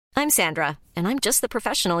I'm Sandra, and I'm just the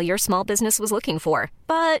professional your small business was looking for.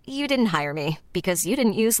 But you didn't hire me because you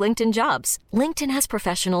didn't use LinkedIn Jobs. LinkedIn has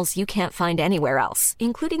professionals you can't find anywhere else,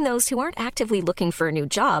 including those who aren't actively looking for a new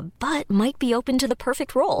job, but might be open to the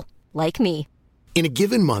perfect role, like me. In a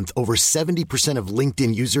given month, over 70% of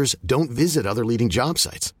LinkedIn users don't visit other leading job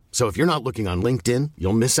sites. So if you're not looking on LinkedIn,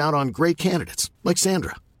 you'll miss out on great candidates like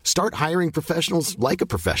Sandra. Start hiring professionals like a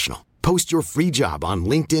professional. Post your free job on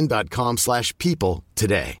linkedin.com/people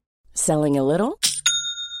today. Selling a little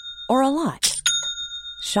or a lot?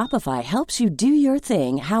 Shopify helps you do your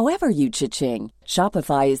thing however you cha-ching.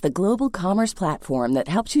 Shopify is the global commerce platform that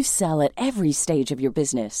helps you sell at every stage of your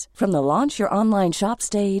business. From the launch your online shop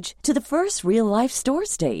stage to the first real-life store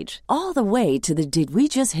stage, all the way to the did we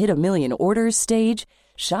just hit a million orders stage.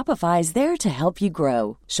 Shopify is there to help you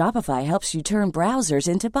grow. Shopify helps you turn browsers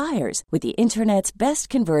into buyers with the internet's best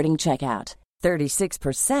converting checkout.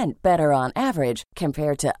 36% better on average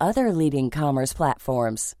compared to other leading commerce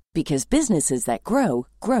platforms. Because businesses that grow,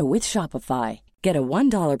 grow with Shopify. Get a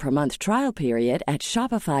 $1 per month trial period at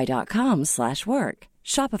shopify.com/work.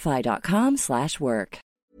 Shopify.com/work.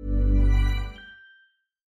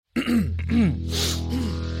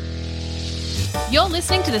 You're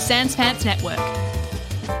listening to the Sans Pants Network.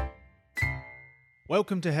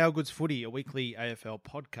 Welcome to How Good's Footy, a weekly AFL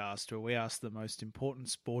podcast where we ask the most important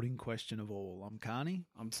sporting question of all. I'm Carney.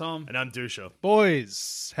 I'm Tom. And I'm Dusha.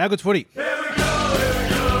 Boys, How Good's Footy? Here we go, here we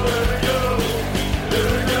go, here we go. Here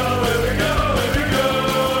we go, here we go, here we go.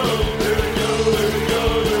 Here we go, here we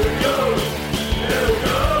go, here we go. Here we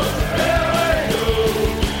go, here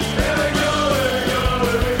we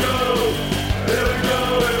go. Here we go, here we go, here we go. Here we go, here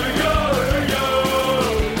we go,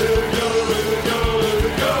 here we go. Here we go,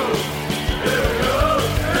 here we go, here we go. Here we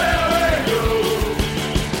go, here we go.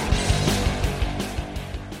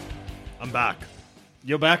 I'm back.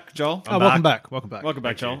 You're back, Joel. Welcome back. Welcome back. Welcome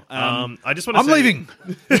back, Joel. I just want to I'm say leaving.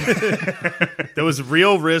 there was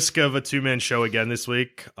real risk of a two-man show again this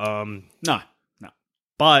week. No.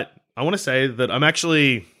 But I want to say that I'm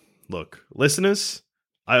actually, look, listeners,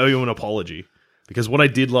 I owe you an apology because what I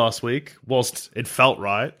did last week, whilst it felt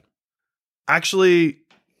right, actually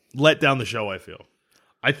let down the show, I feel.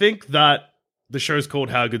 I think that the show's called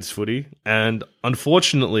How Good's Footy, and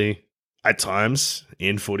unfortunately, at times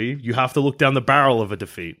in footy, you have to look down the barrel of a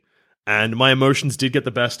defeat. And my emotions did get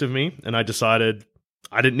the best of me, and I decided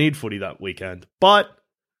I didn't need footy that weekend. But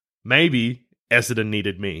maybe Essendon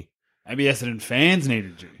needed me. Maybe Essendon fans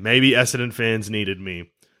needed you. Maybe Essendon fans needed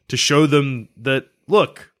me to show them that,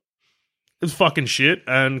 look, it was fucking shit,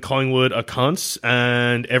 and Collingwood are cunts,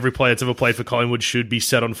 and every player that's ever played for Collingwood should be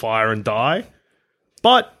set on fire and die.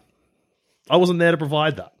 But I wasn't there to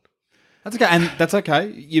provide that. That's okay, and that's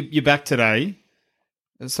okay. You're back today,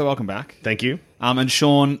 so welcome back. Thank you. And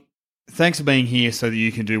Sean, thanks for being here so that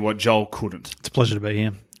you can do what Joel couldn't. It's a pleasure to be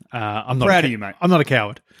here. I'm not Proud of you, mate. I'm not a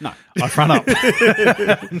coward. No. I front up.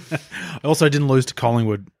 I also didn't lose to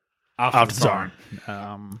Collingwood After the siren.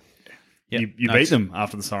 You beat them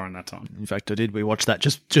after the siren that time. In fact, I did. We watched that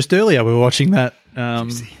just earlier. We were watching that.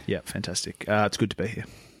 Yeah, fantastic. It's good to be here.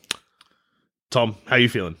 Tom, how you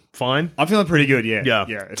feeling? Fine? I'm feeling pretty good, yeah. Yeah.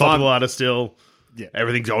 If Top of the ladder still. Yeah.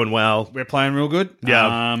 Everything's going well. We're playing real good.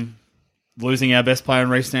 Yeah. Losing our best player in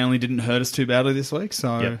Reece Stanley didn't hurt us too badly this week,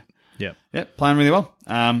 so Yep. yeah, playing really well.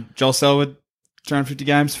 Joel Selwood, 250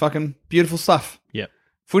 games, fucking beautiful stuff. Yep.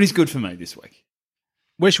 Footy's good for me this week.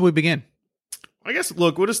 Where should we begin? I guess,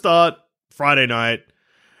 look, we'll just start Friday night.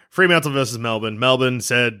 Fremantle versus Melbourne. Melbourne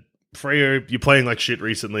said, Freo, you're playing like shit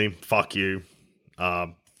recently. Fuck you.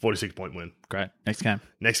 46-point win. Great. Next game.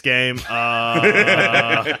 Next game.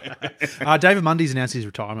 David Mundy's announced his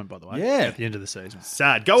retirement, by the way. Yeah. At the end of the season.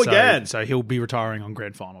 Sad. Go again. So he'll be retiring on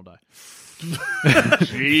grand final day.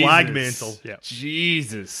 Flag mantle. Yeah.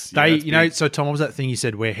 Jesus. So Tom, what was that thing you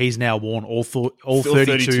said where he's now worn all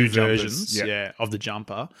 32 versions of the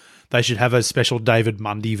jumper? They should have a special David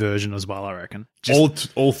Mundy version as well, I reckon.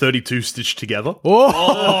 All 32 stitched together.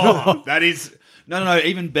 Oh, that is... No,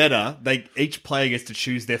 even better. Each player gets to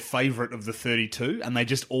choose their favourite of the 32, and they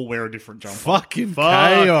just all wear a different jumper. Fucking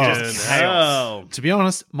chaos. Hell. To be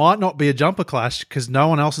honest, might not be a jumper clash because no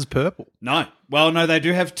one else is purple. No. Well, no, they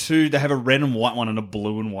do have two. They have a red and white one and a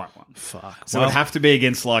blue and white one. Fuck. So it'd have to be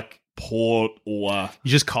against, like, Port or...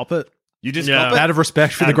 You just cop it. You just cop it? Out of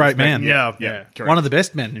respect for the great man. Yeah. Correct. One of the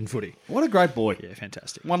best men in footy. What a great boy. Yeah,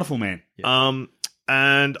 fantastic. Wonderful man. Yeah.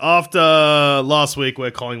 And after last week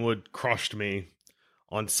where Collingwood crushed me,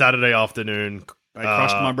 on Saturday afternoon, They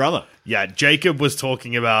crushed my brother. Yeah, Jacob was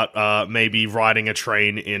talking about maybe riding a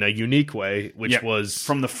train in a unique way, which Yep. was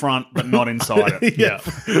From the front, but not inside it. yeah,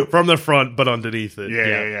 from the front but underneath it.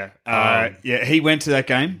 Yeah. He went to that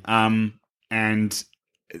game, and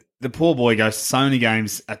the poor boy goes to so many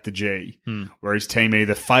games at the G where his team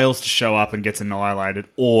either fails to show up and gets annihilated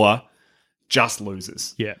or just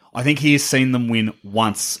loses. Yeah. I think he has seen them win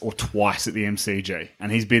once or twice at the MCG,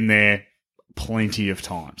 and he's been there plenty of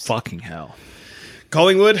times. Fucking hell.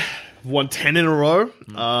 Collingwood won 10 in a row.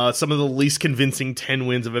 Some of the least convincing 10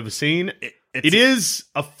 wins I've ever seen. It is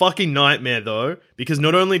a fucking nightmare, though, because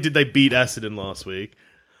not only did they beat Essendon last week,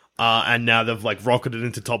 and now they've like rocketed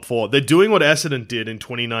into top 4. They're doing what Essendon did in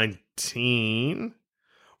 2019,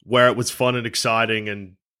 where it was fun and exciting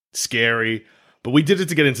and scary. But we did it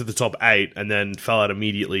to get into the top 8 and then fell out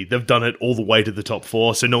immediately. They've done it all the way to the top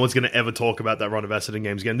 4, so no one's going to ever talk about that run of Essendon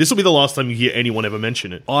games again. This will be the last time you hear anyone ever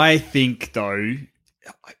mention it. I think, though,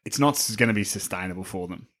 it's not going to be sustainable for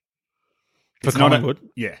them. For Collingwood?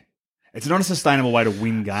 Yeah. It's not a sustainable way to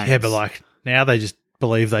win games. Yeah, but like now they just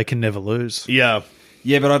believe they can never lose. Yeah.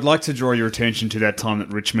 Yeah, but I'd like to draw your attention to that time that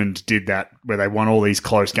Richmond did that, where they won all these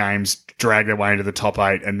close games, dragged their way into the top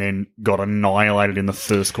 8, and then got annihilated in the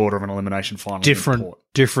first quarter of an elimination final.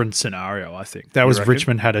 Different scenario, I think. That was reckon?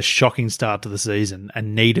 Richmond had a shocking start to the season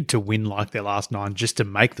and needed to win like their last 9 just to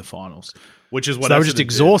make the finals. Which is what So they were Essendon just did.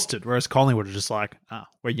 exhausted, whereas Collingwood are just like,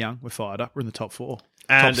 we're young, we're fired up, we're in the top 4.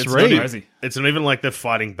 And top it's 3. crazy. It's not even like they're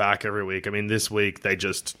fighting back every week. I mean, this week they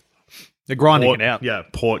just... They're grinding Port, it out. Yeah,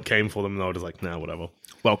 Port came for them and they were just like, nah, whatever.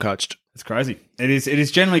 Well coached. It's crazy. It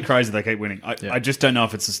is generally crazy they keep winning. I just don't know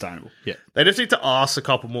if it's sustainable. Yeah. They just need to ask a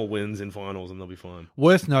couple more wins in finals and they'll be fine.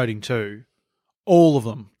 Worth noting too, all of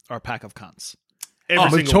them are a pack of cunts. Every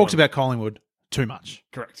We've single talked one. about Collingwood too much.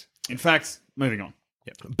 Correct. In fact, moving on.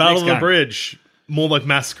 Battle Next of the game. Bridge. More like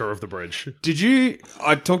Massacre of the Bridge.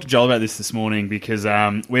 I talked to Joel about this morning because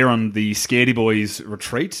we're on the Scaredy Boys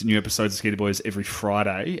retreat, new episodes of Scaredy Boys every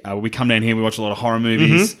Friday. We come down here, we watch a lot of horror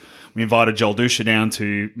movies. We invited Joel Dusha down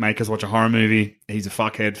to make us watch a horror movie. He's a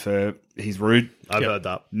fuckhead he's rude. I've heard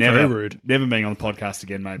that. Never Very rude. Never being on the podcast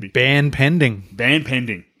again, maybe. Ban pending. Ban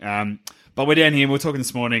pending. But we're down here, we were talking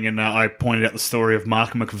this morning, and I pointed out the story of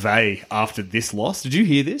Mark McVeigh after this loss. Did you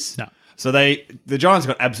hear this? No. So the Giants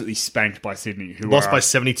got absolutely spanked by Sydney, who Lost are, by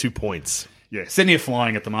 72 points. Yeah, Sydney are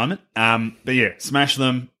flying at the moment. But yeah, smash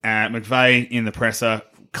them. McVeigh in the presser,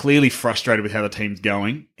 clearly frustrated with how the team's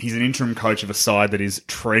going. He's an interim coach of a side that is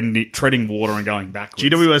treading water and going backwards.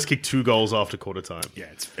 GWS kicked 2 goals after quarter time. Yeah,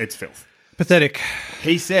 it's filth. Pathetic.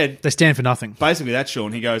 He said, They stand for nothing. basically that,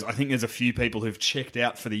 Sean, he goes, I think there's a few people who've checked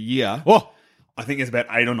out for the year. Oh, I think there's about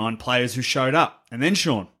 8 or 9 players who showed up. And then,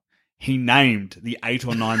 Sean, he named the 8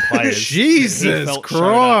 or 9 players. that he Jesus felt showed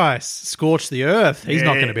up. Christ. Scorch the earth. He's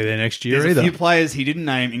not Yeah. going to be there next year There's either. a few players he didn't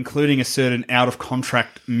name, including a certain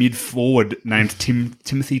out-of-contract mid-forward named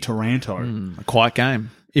Timothy Taranto. A quiet game,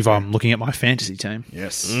 if I'm looking at my fantasy team.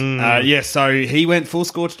 Yes. So he went full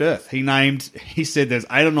scorched earth. He said there's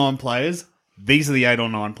 8 or 9 players. These are the 8 or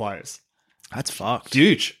 9 players. That's fucked.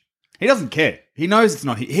 Huge. He doesn't care. He knows it's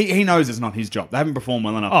not. He knows it's not his job. They haven't performed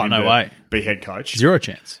well enough. Oh, for him no to way. Be head coach. Zero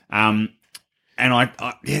chance. And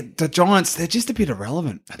the Giants, they're just a bit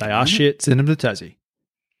irrelevant. at the They are moment. shit. Send them to Tassie.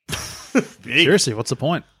 Big. Seriously, what's the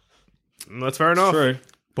point? That's fair enough. True.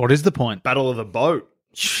 What is the point? Battle of the Boat.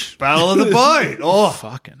 Battle of the Boat. Oh,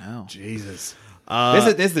 Fucking hell. Jesus.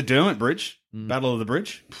 There's the Dermot Bridge. Battle of the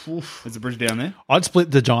Bridge. There's a bridge down there. I'd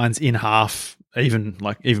split the Giants in half, even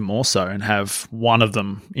more so, and have one of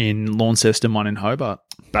them in Launceston, one in Hobart.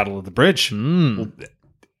 Battle of the Bridge. Well,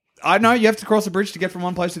 I know you have to cross a bridge to get from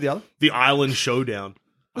one place to the other. The Island Showdown.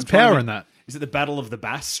 There's power in that. Is it the Battle of the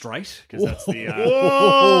Bass Strait? Because that's the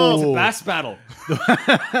Whoa. it's a bass battle.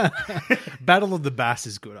 Battle of the Bass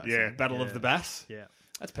is good. I Yeah, think. Battle of the Bass. Yeah.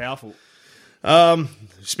 That's powerful.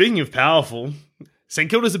 Speaking of powerful, St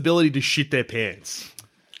Kilda's ability to shit their pants.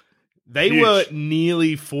 They Huge. were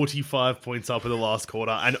nearly 45 points up in the last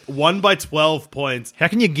quarter and won by 12 points. How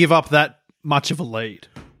can you give up that much of a lead?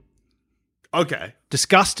 Okay,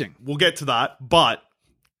 Disgusting. we'll get to that, but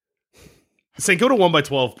St Kilda won by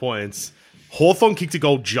 12 points. Hawthorn kicked a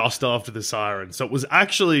goal just after the siren, so it was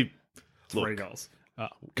actually 3 goals.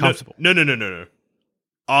 Comfortable. No.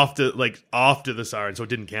 After the siren, so it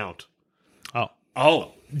didn't count.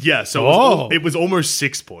 Oh, Yeah, so Oh. it was almost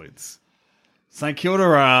 6 points. St Kilda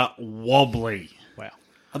are wobbly. Wow.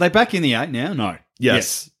 Are they back in the 8 now? No.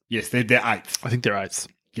 Yes. Yes, they're 8th. I think they're 8th.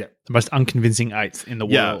 Yeah. The most unconvincing 8th in the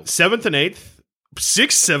Yeah, world. 7th and 8th,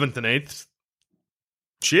 6th, 7th, and 8th.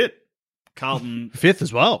 Shit. Carlton. 5th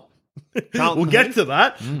as well. Carlton We'll get to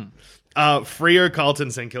that. Freo,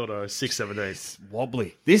 Carlton, St Kilda, 6, 7, 8.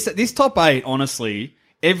 Wobbly. This top 8, honestly,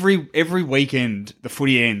 every weekend the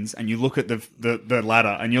footy ends and you look at the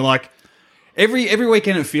ladder and you're like, every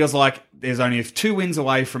weekend it feels like there's only 2 wins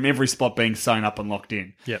away from every spot being sewn up and locked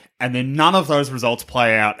in. Yep. And then none of those results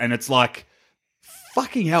play out, and it's like,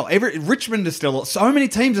 fucking hell. Richmond is still, so many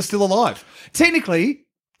teams are still alive. Technically,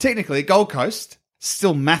 Gold Coast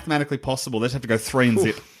still mathematically possible. They just have to go 3 and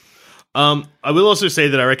zip. I will also say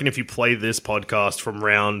that I reckon if you play this podcast from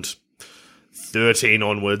round 13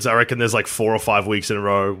 onwards, I reckon there's like 4 or 5 weeks in a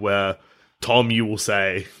row where, Tom, you will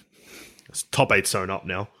say, top 8 sewn up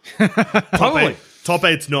now. Probably. Top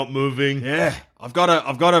 8's not moving. Yeah. I've got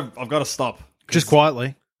to stop. Just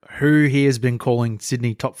quietly, who here has been calling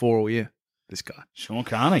Sydney top 4 all year? This guy. Sean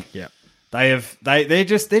Carney. Yeah. They're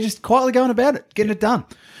just quietly going about it, getting it done.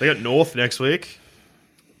 They got North next week.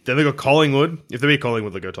 Then they got Collingwood. If they beat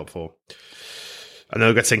Collingwood, they'll go top 4. And then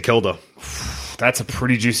they'll get St Kilda. That's a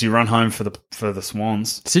pretty juicy run home for the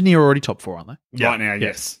Swans. Sydney are already top 4, aren't they? Yeah. Right now,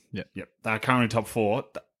 yes. Yeah. Yep. They're currently top 4.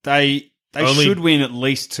 They Only- should win at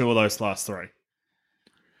least 2 of those last 3.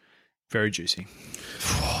 Very juicy.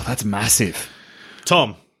 Oh, that's massive.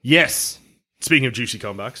 Tom, Yes. speaking of juicy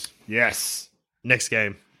comebacks, Yes. next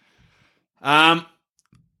game.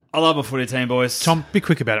 I love my footy team, boys. Tom, be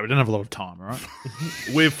quick about it. We don't have a lot of time, all right?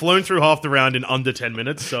 We've flown through half the round in under 10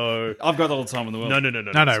 minutes, so... I've got all the time in the world. No.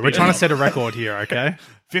 No, we're trying to set a record here, okay?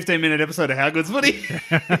 15-minute episode of How Good's Footy.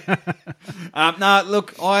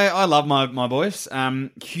 Look, I love my boys.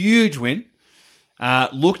 Huge win.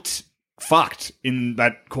 Looked fucked in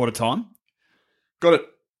that quarter time. Got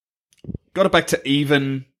it back to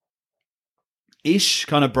even-ish,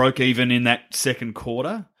 kind of broke even in that second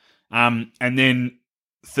quarter. And then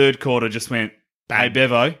third quarter just went, hey,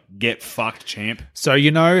 Bevo, get fucked, champ. So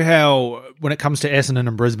you know how when it comes to Essendon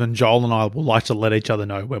and Brisbane, Joel and I will like to let each other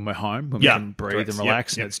know when we're home, when we can breathe correct. and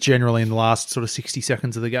relax. Yep. And it's generally in the last sort of 60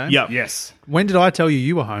 seconds of the game. Yeah. Yes. When did I tell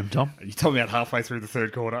you were home, Tom? You told me about halfway through the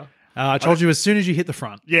third quarter. I told you as soon as you hit the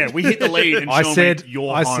front. Yeah, we hit the lead and I Sean said, went,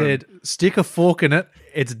 you're home. stick a fork in it.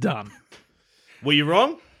 It's done. Were you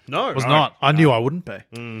wrong? No. It was not. I knew I wouldn't be.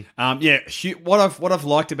 What I've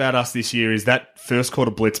liked about us this year is that first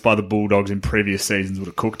quarter blitz by the Bulldogs in previous seasons would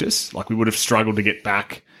have cooked us. Like, we would have struggled to get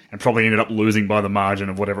back and probably ended up losing by the margin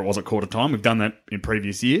of whatever it was at quarter time. We've done that in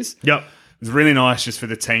previous years. Yep. It was really nice just for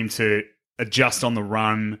the team to adjust on the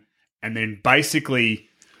run and then basically...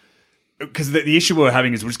 Because the issue we're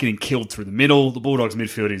having is we're just getting killed through the middle. The Bulldogs'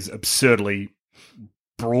 midfield is absurdly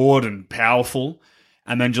broad and powerful.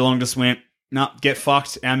 And then Geelong just went, no, get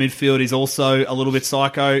fucked. Our midfield is also a little bit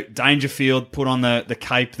psycho. Dangerfield put on the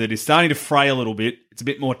cape that is starting to fray a little bit. It's a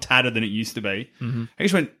bit more tattered than it used to be. Mm-hmm. He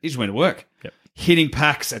just went to work. Yep. Hitting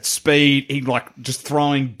packs at speed. He just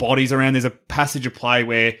throwing bodies around. There's a passage of play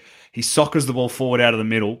where he soccers the ball forward out of the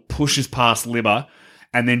middle, pushes past Libba,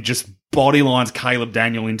 and then just body lines Caleb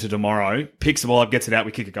Daniel into tomorrow, picks the ball up, gets it out,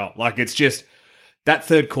 we kick a goal. Like, it's just, that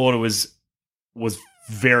third quarter was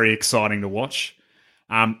very exciting to watch.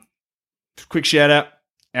 Quick shout out,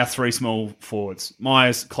 our 3 small forwards,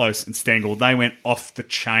 Myers, Close, and Stengel. They went off the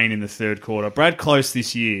chain in the third quarter. Brad Close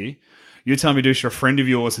this year, you're telling me, Dusha, a friend of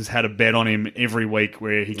yours has had a bet on him every week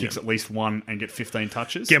where he kicks at least 1 and get 15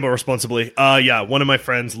 touches? Gamble responsibly. One of my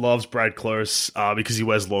friends loves Brad Close because he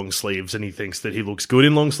wears long sleeves and he thinks that he looks good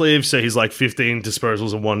in long sleeves. So he's like 15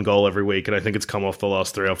 disposals and 1 goal every week. And I think it's come off the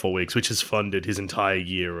last 3 or 4 weeks, which has funded his entire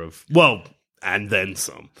year of, and then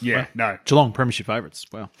some. Yeah, no. Geelong premiership favourites.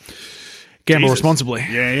 Wow. Gamble Jesus. responsibly.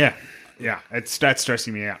 Yeah. That's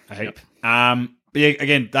stressing me out a heap. But yeah,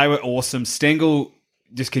 again, they were awesome. Stengel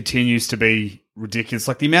just continues to be ridiculous.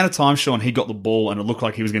 Like, the amount of time, Sean, he got the ball and it looked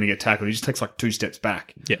like he was going to get tackled. He just takes like 2 steps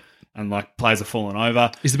back. Yeah. And like players are falling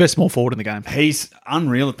over. He's the best small forward in the game. He's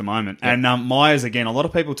unreal at the moment. Yeah. And Myers, again, a lot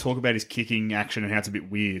of people talk about his kicking action and how it's a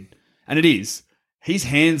bit weird. And it is. His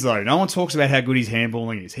hands, though, no one talks about how good his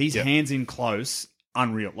handballing is. His hands in close,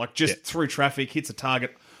 unreal. Like, just through traffic, hits a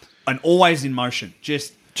target, and always in motion.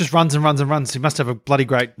 Just runs and runs and runs. He must have a bloody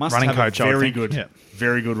great running coach. Very good.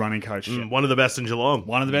 Very good running coach. One of the best in Geelong.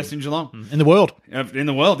 One of the best in Geelong. In the world. In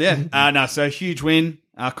the world, yeah. So huge win.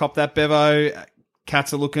 Cop that, Bevo.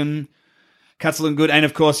 Cats are looking good. And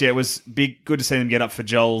of course, it was good to see them get up for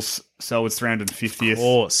Joel's Selwood's 350th. Of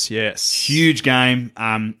course, yes. Huge game.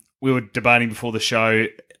 We were debating before the show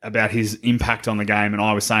about his impact on the game, and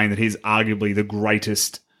I was saying that he's arguably the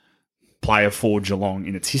greatest player for Geelong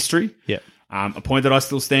in its history. Yeah. A point that I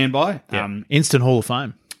still stand by. Yeah. Instant Hall of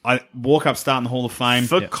Fame. I walk up starting the Hall of Fame.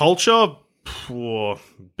 For culture,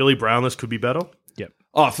 Billy Brownless could be better. Yep.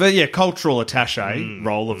 For cultural attaché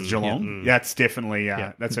role of Geelong. That's definitely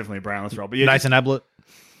a Brownless role. But Nathan Ablett.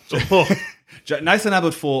 Nathan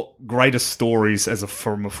Abbott for greatest stories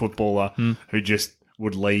from a footballer who just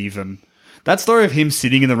would leave. And that story of him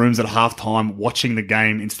sitting in the rooms at halftime watching the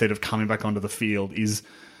game instead of coming back onto the field is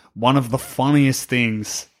one of the funniest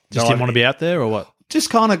things. Just didn't want to be out there or what? Just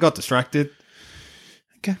kind of got distracted.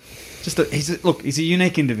 Okay. He's a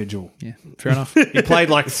unique individual. Yeah, fair enough. He played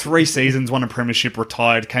like 3 seasons, won a premiership,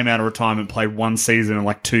 retired, came out of retirement, played 1 season and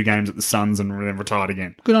like 2 games at the Suns and then retired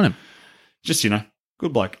again. Good on him. Just,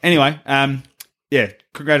 good bloke. Anyway,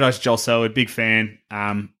 congratulations, Joel Selwood. Big fan.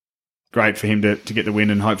 Great for him to get the win,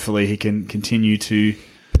 and hopefully he can continue to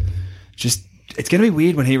just... It's going to be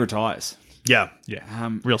weird when he retires. Yeah.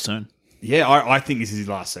 Real soon. Yeah, I think this is his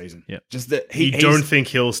last season. Yeah. Just that You don't think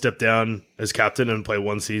he'll step down as captain and play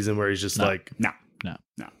 1 season where he's just No. I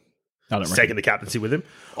don't taking reckon. the captaincy with him?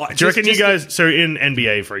 Oh, Do you reckon you guys... So in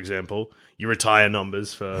NBA, for example, you retire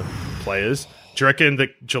numbers for players. Do you reckon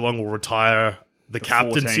that Geelong will retire the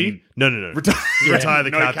captaincy? 14. No. You retire the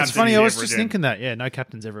No captaincy. It's funny, I was Ever just again. thinking that. Yeah, no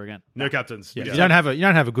captains ever again. No captains. Yeah. You don't have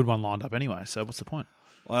a good one lined up anyway, so what's the point?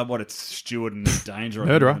 It's Stewart and Danger.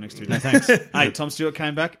 Murderer. Next to No, thanks. Hey, Tom Stewart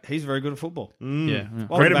came back. He's very good at football. Yeah.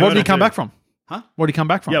 Well, What did he come too. back from? Huh? What did he come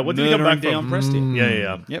back from? Yeah, what did he come back Murdering from? Dion Presti.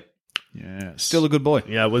 Yeah. Yep. Yes. Still a good boy.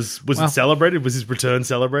 Yeah, was it celebrated? Was his return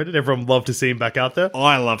celebrated? Everyone loved to see him back out there.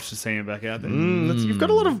 I love to see him back out there. You've got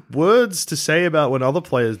a lot of words to say about when other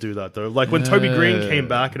players do that, though. Like when Toby Green came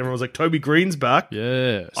back and everyone was like, Toby Green's back.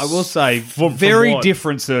 Yes. I will say, From very what?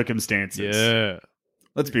 different circumstances. Yeah.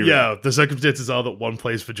 Let's be real. Yeah, the circumstances are that one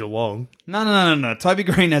plays for Geelong. No. Toby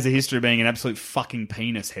Green has a history of being an absolute fucking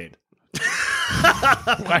penis head.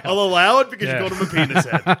 I'll allow it because you called him a penis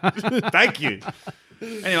head. Thank you.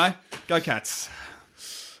 Anyway, go Cats.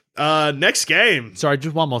 Next game. Sorry,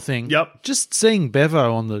 just one more thing. Yep. Just seeing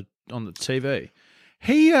Bevo on the TV.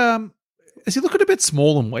 He is he looking a bit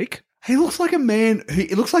small and weak? He looks like a man.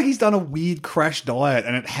 It looks like he's done a weird crash diet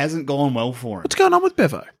and it hasn't gone well for him. What's going on with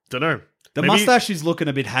Bevo? Don't know. The Maybe- mustache is looking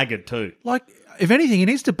a bit haggard too. Like, if anything, he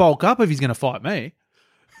needs to bulk up if he's going to fight me.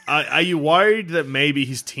 Are you worried that maybe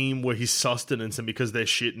his team were his sustenance and because they're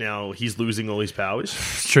shit now, he's losing all his powers?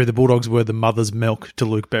 It's true, the Bulldogs were the mother's milk to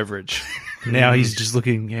Luke Beveridge. Now he's just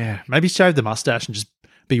looking, maybe shave the mustache and just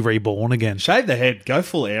be reborn again. Shave the head. Go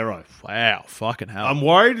full aero. Wow, fucking hell. I'm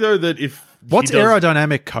worried, though, that if... What's he does-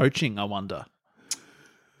 aerodynamic coaching, I wonder?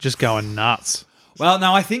 Just going nuts. Well,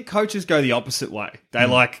 no, I think coaches go the opposite way. They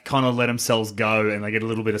kind of let themselves go and they get a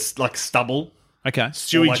little bit of stubble. Okay.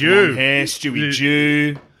 Stewie Or, Jew. long hair, Stewie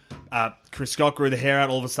Jew. Chris Scott grew the hair out,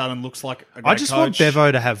 all of a sudden looks like a great I just want coach.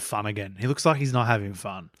 Bevo to have fun again. He looks like he's not having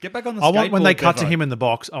fun. Get back on the I want when they skateboard, cut to Bevo. him in the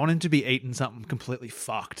box, I want him to be eating something completely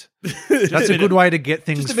fucked. That's a good way to get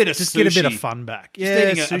things. just a bit of get a bit of sushi. fun back. Just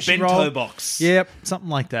Yeah, eating a sushi bento roll. box. Yep, something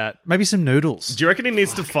like that. Maybe some noodles. Do you reckon he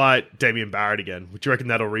needs to fight Damien Barrett again? Do you reckon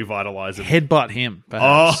that'll revitalize him? Headbutt him.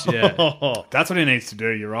 Perhaps. Oh, Yeah. That's what he needs to do.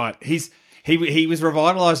 You're right. He was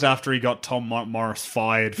revitalized after he got Tom Morris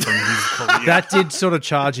fired from his career. That did sort of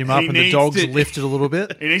charge him up, He and the needs dogs to- lifted a little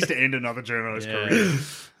bit. He needs to end another journalist Yeah. career.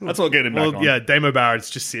 That's what get him back Well, on. yeah, Damo Barrett's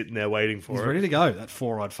just sitting there waiting for He's it. ready to go. That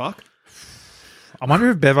four-eyed fuck. I wonder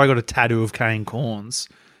if Bevo got a tattoo of Kane Corns,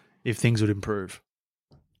 if things would improve.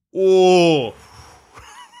 Oh.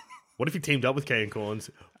 What if he teamed up with Kane Corns?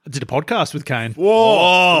 I did a podcast with Kane.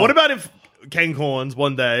 Whoa. What about if Kane Corns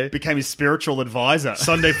one day, Became his spiritual advisor.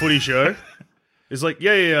 Sunday footy show, is like,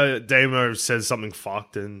 yeah, Damo says something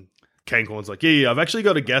fucked, and Kane Corns like, yeah, I've actually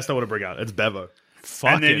got a guest I want to bring out. It's Bevo.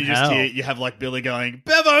 Fucking And then you just hell. hear, you have like Billy going,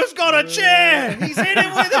 Bevo's got a chair! He's hit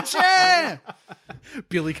him with a chair!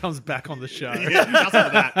 Billy comes back on the show. Yeah, just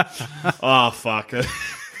like that. Oh, fuck.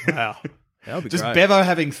 Wow. That would be Just great. Bevo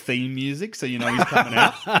having theme music so you know he's coming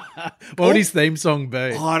out. What would his theme song be?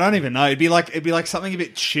 Oh, I don't even know. It'd be like something a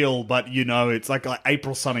bit chill, but you know, it's like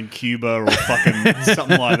April Sun in Cuba or fucking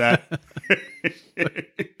something like that.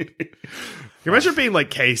 Can you imagine being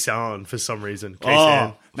like K-San for some reason? Oh,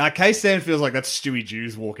 K-San. now K-Stan feels like that's Stewie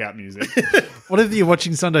Jew's walkout music. What if you're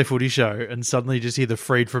watching Sunday Footy Show and suddenly you just hear the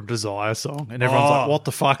Freed from Desire song and everyone's Oh. like, what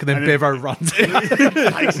the fuck? And then Bevo runs out.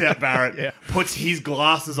 Takes out Barrett, puts his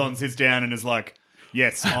glasses on, sits down, and is like,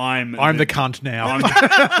 "Yes, I'm the cunt now.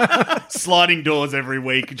 I'm sliding doors every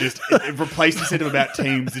week. Just it replaced instead of about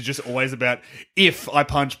teams, it's just always about if I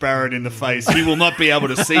punch Barrett in the face, he will not be able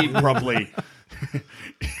to see properly.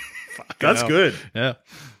 That's good. Yeah.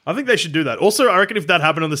 I think they should do that. Also, I reckon if that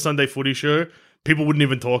happened on the Sunday footy show, people wouldn't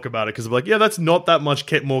even talk about it because they're like, yeah, that's not that much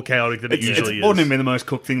more chaotic than it usually It wouldn't is. have been the most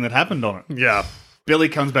cooked thing that happened on it. Yeah. Billy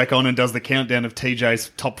comes back on and does the countdown of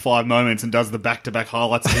TJ's top 5 moments and does the back-to-back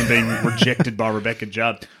highlights of him being rejected by Rebecca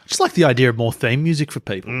Judd. Just like the idea of more theme music for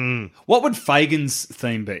people. What would Fagan's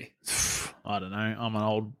theme be? I don't know. I'm an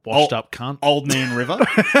old washed up cunt. Old Man River.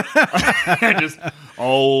 Just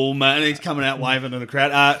old man. He's coming out waving in the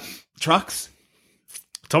crowd. Trucks.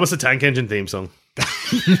 Thomas the Tank Engine theme song.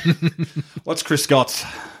 What's Chris Scott's?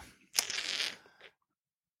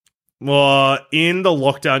 Well, in the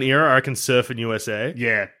lockdown era, I reckon Surfing USA.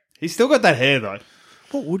 Yeah. He's still got that hair, though.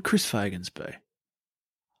 What would Chris Fagan's be?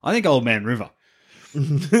 I think Old Man River.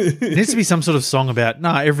 It needs to be some sort of song about,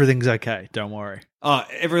 everything's okay. Don't worry. Oh,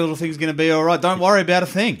 every little thing's going to be all right. Don't worry about a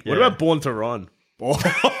thing. What about Born to Run?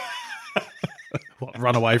 What,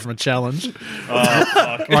 run away from a challenge?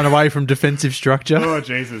 Run away from defensive structure? Oh,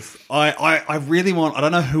 Jesus. I really want, I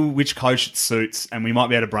don't know which coach it suits, and we might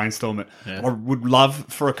be able to brainstorm it. Yeah. I would love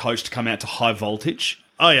for a coach to come out to High Voltage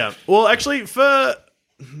Oh, yeah. Well, actually, for...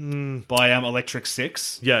 by Electric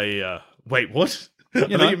Six. Yeah. Wait, what? I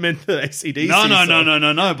know. thought you meant the AC/DC No.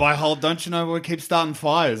 song. By Hold, don't you know we keep starting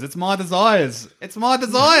fires? It's my desires. It's my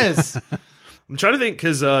desires. I'm trying to think,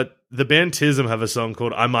 because the band Tism have a song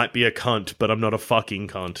called I Might Be a Cunt, but I'm Not a Fucking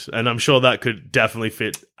Cunt. And I'm sure that could definitely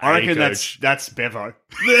fit I reckon coach. that's Bevo.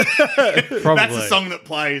 Probably. That's the song that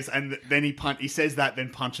plays, and then he says that, then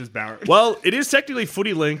punches Barrett. Well, it is technically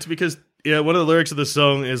footy linked because one of the lyrics of the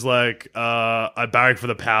song is like, I barrack for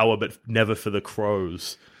the power, but never for the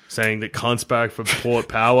Crows. Saying that cunts barrack for Port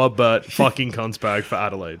Power, but fucking cunts barrack for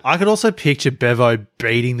Adelaide. I could also picture Bevo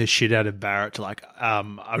beating the shit out of Barrett to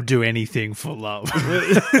I'll do anything for love.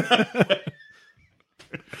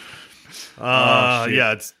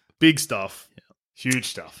 Yeah, it's big stuff. Huge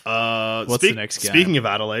stuff. What's the next game? Speaking of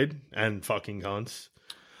Adelaide and fucking cunts,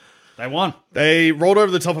 They won. they rolled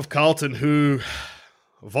over the top of Carlton, who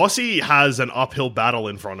Vossi has an uphill battle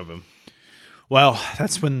in front of him. Well,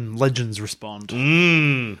 that's when legends respond.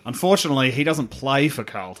 Unfortunately, he doesn't play for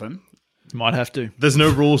Carlton. Might have to. There's no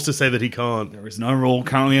rules to say that he can't. There is no rule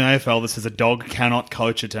currently in AFL that says a dog cannot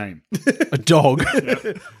coach a team. A dog.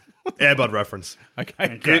 Airbud reference.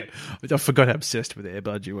 Okay, great. I forgot how obsessed with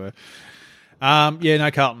Airbud you were.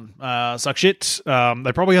 Carlton suck shit.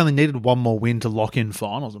 They probably only needed one more win to lock in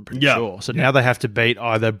finals, I'm pretty sure. So now they have to beat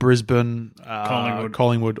either Brisbane,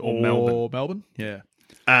 Collingwood or Melbourne. Yeah.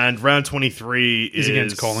 And round 23 is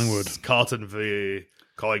against Collingwood. Carlton v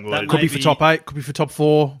Collingwood. That Could be Maybe- for top 8, could be for top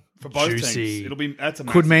 4. For both Juicy. teams. It'll be that's a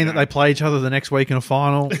Could massive mean that game. they play each other the next week in a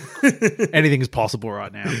final. Anything is possible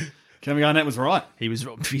right now. Kevin Garnett was right.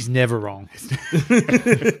 He's never wrong.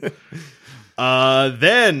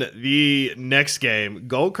 Then the next game,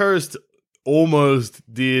 Gold Coast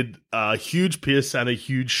almost did a huge piss and a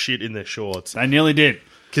huge shit in their shorts. They nearly did.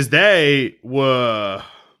 Because they were...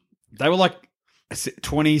 They were like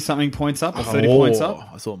 20-something points up or 30 points up.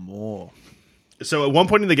 I thought more. So at one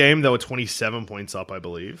point in the game, they were 27 points up, I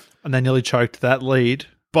believe. And they nearly choked that lead.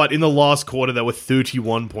 But in the last quarter, they were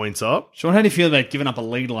 31 points up. Sean, how do you feel about giving up a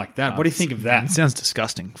lead like that? What do you think of It that? sounds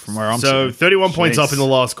disgusting from where I'm So sitting. 31 points Jeez. up in the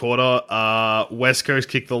last quarter. West Coast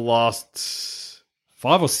kicked the last...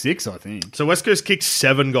 5 or 6, I think. So West Coast kicked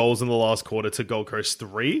 7 goals in the last quarter to Gold Coast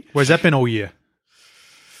 3. Where's that been all year?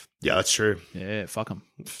 Yeah, that's true. Yeah, fuck them.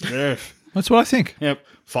 Yeah. That's what I think. Yep.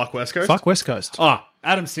 Fuck West Coast. Fuck West Coast. Oh,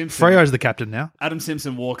 Adam Simpson. Freo's the captain now. Adam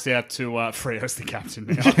Simpson walks out to Freo's the captain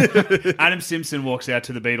now. Adam Simpson walks out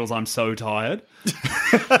to the Beatles. I'm so tired.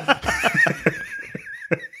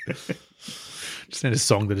 Just need a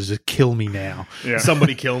song that is just kill me now. Yeah.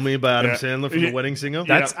 Somebody Kill Me by Adam Yeah. Sandler from The Wedding Singer.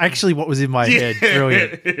 That's actually what was in my head.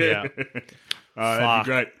 Brilliant. Yeah. That'd Fuck.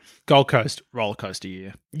 be great. Gold Coast, roller coaster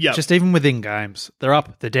year. Yep. Just even within games. They're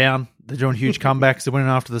up, they're down, they're doing huge comebacks, they're winning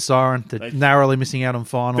after the siren, they're narrowly missing out on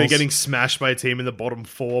finals. They're getting smashed by a team in the bottom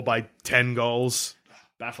 4 by 10 goals.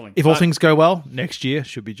 Baffling. if all But things go well, next year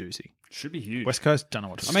should be juicy. should be huge. West Coast, don't know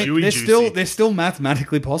what to say. I mean, Stewie they're still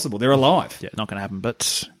mathematically possible. They're alive. Yeah, not going to happen,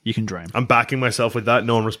 but you can dream. I'm backing myself with that.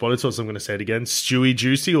 No one responded, so I'm going to say it again. Stewie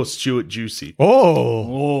Juicy or Stuart Juicy?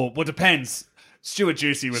 Oh, Oh, well, depends. Stuart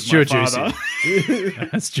Juicy was Stuart my father.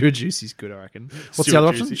 Juicy. Stuart Juicy's good, I reckon. What's Stuart the other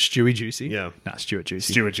option? Juicy. Stewie Juicy. Yeah. Nah, Stuart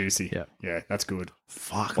Juicy. Stuart Juicy. Yeah. Yeah, that's good.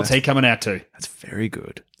 Fuck, What's that's, he coming out to? that's very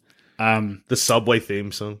good. The Subway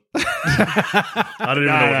theme song. I don't even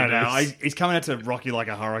know what it is. He's coming out to Rock You Like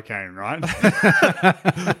a Hurricane, right?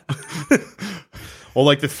 Or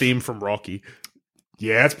like the theme from Rocky.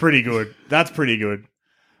 Yeah, that's pretty good. That's pretty good.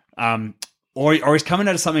 Or he's coming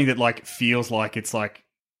out of something that like feels like it's like,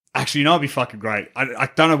 actually, you know, it'd be fucking great. I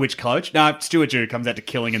don't know which coach. No, Stuart Jew comes out to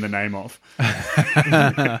Killing in the Name of.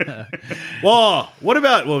 Well, what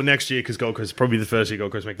about, next year, because Gold Coast is probably the first year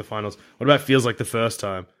Gold Coast make the finals. What about Feels Like the First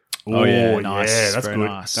Time? Oh, yeah, nice. Yeah, that's Very good.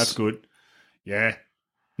 nice. That's good. Yeah.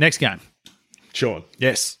 Next game. Sean,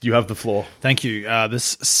 Yes. you have the floor. Thank you.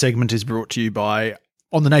 This segment is brought to you by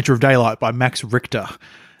On the Nature of Daylight by Max Richter.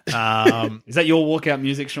 Is that your walkout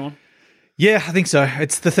music, Sean? Yeah, I think so.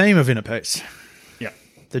 It's the theme of Inner Peace. Yeah.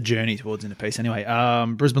 The journey towards Inner Peace. Anyway,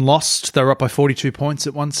 Brisbane lost. They were up by 42 points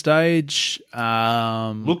at one stage.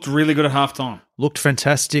 Looked really good at halftime. Looked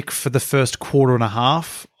fantastic for the first quarter and a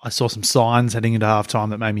half. I saw some signs heading into halftime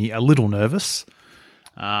that made me a little nervous.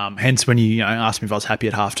 Hence, when you asked me if I was happy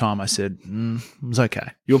at halftime, I said it was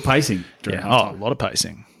okay. You were pacing during halftime. A lot of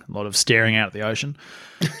pacing, a lot of staring out at the ocean,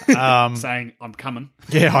 saying, I'm coming.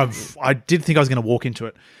 Yeah, I did think I was going to walk into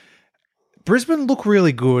it. Brisbane look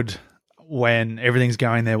really good when everything's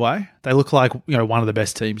going their way. They look like one of the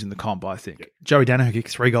best teams in the comp, I think. Yep. Joey Daniher kicked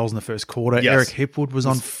 3 goals in the first quarter. Yes. Eric Hipwood was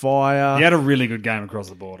on fire. He had a really good game across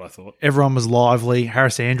the board, I thought. Everyone was lively.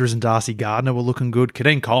 Harris Andrews and Darcy Gardner were looking good.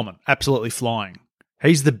 Kadeem Coleman, absolutely flying.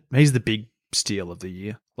 He's the big steal of the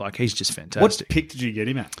year. Like, he's just fantastic. What pick did you get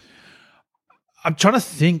him at? I'm trying to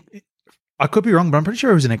think. I could be wrong, but I'm pretty sure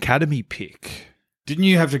it was an academy pick. Didn't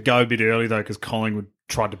you have to go a bit early, though, because Collingwood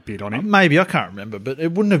tried to bid on him? Maybe. I can't remember, but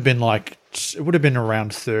it wouldn't have been it would have been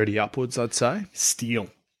around 30 upwards, I'd say. Steal.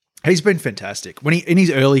 He's been fantastic. When in his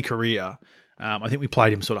early career, I think we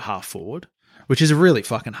played him sort of half forward, which is really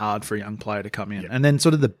fucking hard for a young player to come in. Yep. And then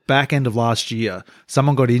sort of the back end of last year,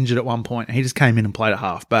 someone got injured at one point and he just came in and played a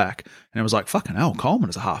half back. And it was like, fucking hell, Coleman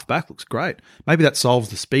as a half back looks great. Maybe that solves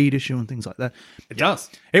the speed issue and things like that. It does.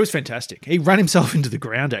 It was fantastic. He ran himself into the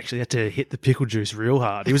ground, actually. He had to hit the pickle juice real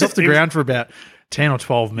hard. He was off the ground for about 10 or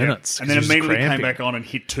 12 minutes. And then immediately came back on and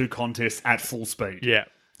hit 2 contests at full speed. Yeah.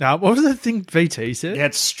 Now, what was the thing VT said? He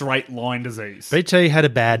had straight line disease. VT had a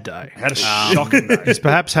bad day. Had a shocking day. He's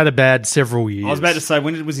perhaps had a bad several years. I was about to say,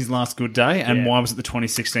 when was his last good day? And why was it the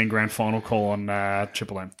 2016 grand final call on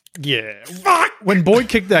Triple M? Yeah. Fuck! When Boyd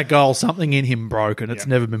kicked that goal, something in him broke and it's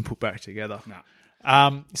never been put back together.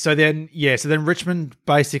 No. So then Richmond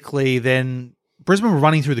Brisbane were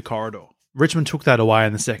running through the corridor. Richmond took that away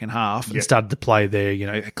in the second half and started to play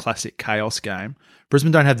their, classic chaos game.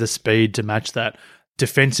 Brisbane don't have the speed to match that.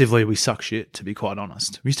 Defensively, we suck shit, to be quite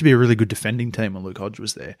honest. We used to be a really good defending team when Luke Hodge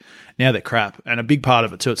was there. Now they're crap. And a big part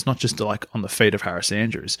of it, too, it's not just on the feet of Harris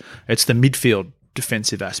Andrews. It's the midfield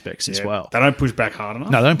defensive aspects as well. They don't push back hard enough?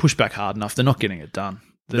 No, they don't push back hard enough. They're not getting it done.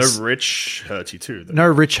 No Rich hurts you too, though. No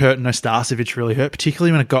Rich hurt, no Starcevic really hurt,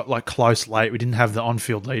 particularly when it got close late. We didn't have the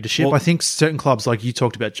on-field leadership. Well, I think certain clubs, like you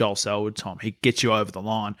talked about Joel Selwood, Tom, he gets you over the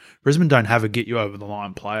line. Brisbane don't have a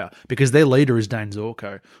get-you-over-the-line player because their leader is Dane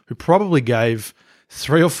Zorko, who probably gave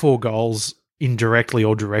 3 or 4 goals indirectly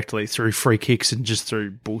or directly through free kicks and just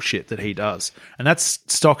through bullshit that he does. And that's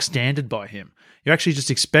stock standard by him. You actually just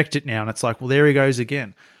expect it now, and it's like, well, there he goes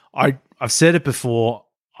again. I've said it before.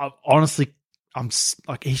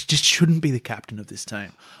 He just shouldn't be the captain of this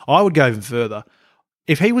team. I would go even further.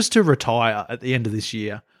 If he was to retire at the end of this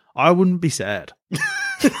year, I wouldn't be sad.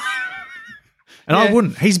 I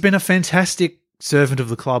wouldn't. He's been a fantastic servant of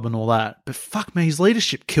the club and all that, but fuck me, his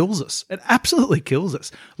leadership kills us. It absolutely kills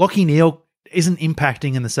us. Lachie Neale isn't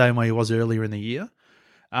impacting in the same way he was earlier in the year.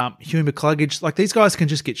 Hugh McCluggage, these guys can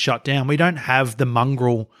just get shut down. We don't have the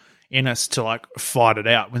mongrel in us to fight it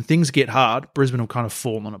out. When things get hard, Brisbane have kind of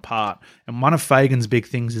fallen apart. And one of Fagan's big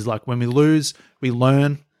things is when we lose, we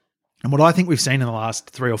learn. And what I think we've seen in the last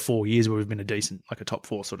 3 or 4 years where we've been a decent, a top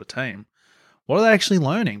 4 sort of team, what are they actually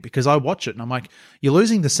learning? Because I watch it and I'm like, you're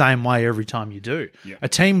losing the same way every time you do. Yeah. A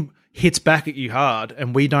team hits back at you hard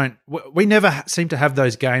and we never seem to have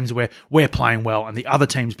those games where we're playing well and the other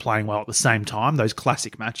team's playing well at the same time, those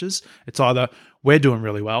classic matches. It's either we're doing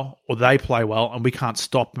really well or they play well and we can't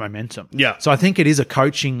stop momentum. Yeah. So I think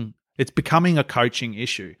it's becoming a coaching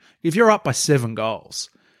issue. If you're up by 7 goals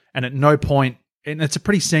and at no point, and it's a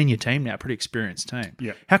pretty senior team now, pretty experienced team.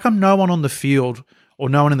 Yeah. How come no one on the field or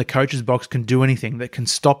no one in the coach's box can do anything that can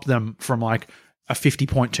stop them from a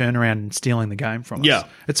 50-point turnaround and stealing the game from us? Yeah.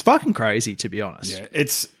 It's fucking crazy, to be honest. Yeah,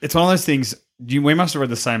 it's one of those things. We must have read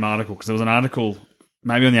the same article because there was an article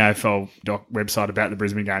maybe on the AFL website about the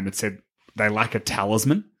Brisbane game that said they lack a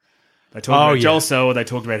talisman. They talked about Joel Selwood. They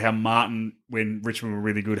talked about how Martin, when Richmond were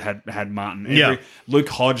really good, had Martin. Luke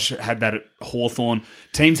Hodge had that at Hawthorn.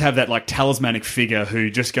 Teams have that talismanic figure who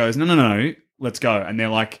just goes, no, let's go. And they're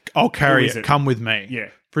like, I'll carry it. Come with me. Yeah.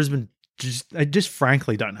 Brisbane just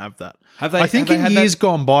frankly don't have that. Have they? I think in years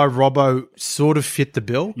gone by, Robbo sort of fit the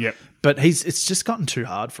bill. Yep. But it's just gotten too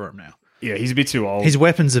hard for him now. Yeah, he's a bit too old. His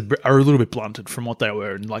weapons are a little bit blunted from what they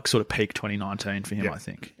were in sort of peak 2019 for him, I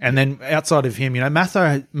think. And then outside of him,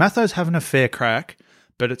 Matho's having a fair crack,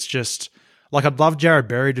 but it's just I'd love Jared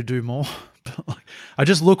Berry to do more. But I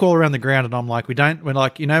just look all around the ground and I'm like, when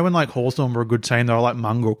Hawthorn were a good team, they were like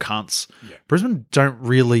mongrel cunts. Yeah. Brisbane don't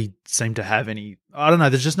really seem to have any. I don't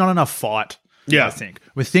know. There's just not enough fight Yeah. I think.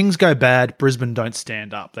 When things go bad, Brisbane don't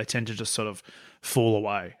stand up. They tend to just sort of fall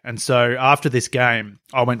away. And so after this game,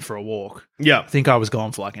 I went for a walk. Yeah. I think I was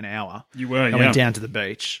gone for like an hour. You were, I yeah. went down to the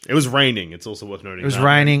beach. It was raining. It's also worth noting. It was that.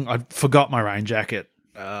 raining. I forgot my rain jacket.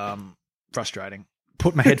 Frustrating.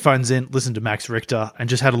 Put my headphones in, listened to Max Richter, and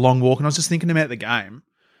just had a long walk. And I was just thinking about the game.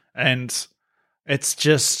 And it's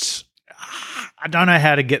just, I don't know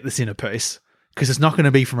how to get this in a piece because it's not going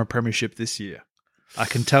to be from a premiership this year. I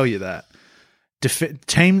can tell you that.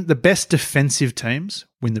 The best defensive teams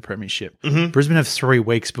win the premiership. Brisbane have 3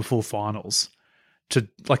 weeks before finals they're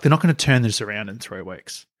not going to turn this around in 3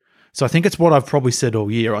 weeks. So I think it's what I've probably said all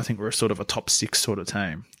year. I think we're sort of a top 6 sort of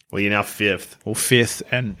team. Well, you're now 5th. Or 5th.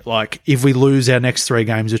 And like, if we lose our next 3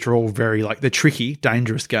 games, which are all very they're tricky,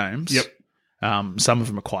 dangerous games. Yep. Some of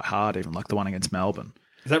them are quite hard, even like the one against Melbourne.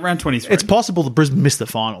 Is that round 23? It's possible that Brisbane miss the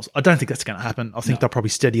finals. I don't think that's going to happen. I think they'll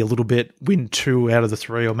probably steady a little bit, win 2 out of the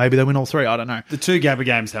 3, or maybe they win all 3. I don't know. The 2 Gabba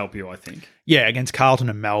games help you, I think. Yeah, against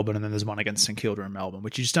Carlton and Melbourne, and then there's one against St Kilda and Melbourne,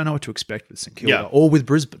 which you just don't know what to expect with St Kilda or with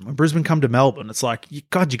Brisbane. When Brisbane come to Melbourne, it's like, you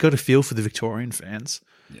got to feel for the Victorian fans.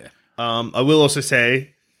 Yeah. I will also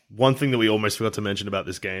say one thing that we almost forgot to mention about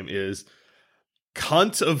this game is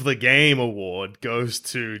Cunt of the Game award goes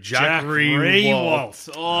to Jack Riewoldt.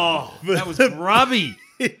 Oh, that was grubby.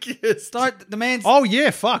 The man's... Oh,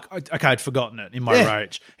 yeah, fuck. Okay, I'd forgotten it in my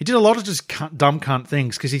rage. He did a lot of just dumb cunt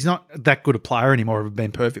things because he's not that good a player anymore, if I've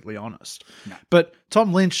been perfectly honest. No. But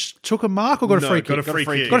Tom Lynch took a mark or got a free kick? Got a free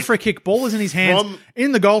kick. Got a free kick. Ball is in his hands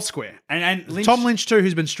in the goal square. And Lynch, Tom Lynch, too,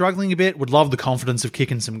 who's been struggling a bit, would love the confidence of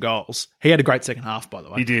kicking some goals. He had a great second half, by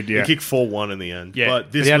the way. He did, yeah. He kicked 4-1 in the end. Yeah,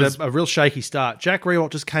 but this he had was... a real shaky start. Jack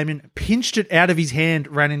Riewoldt just came in, pinched it out of his hand,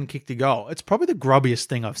 ran in and kicked the goal. It's probably the grubbiest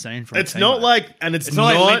thing I've seen from It's a not teammate. like... And it's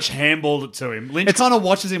not not... like Lynch handballed it to him. Lynch kind of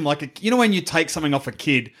watches him like you know when you take something off a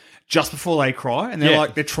kid just before they cry and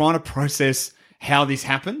they're trying to process how this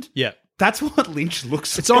happened. Yeah. That's what Lynch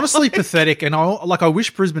looks It's like. honestly pathetic, and I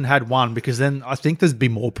wish Brisbane had won because then I think there'd be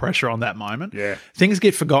more pressure on that moment. Yeah. Things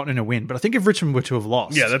get forgotten in a win, but I think if Richmond were to have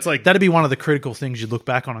lost, that'd be one of the critical things you'd look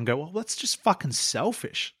back on and go, well, that's just fucking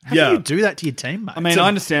selfish. How can you do that to your teammate? I mean, I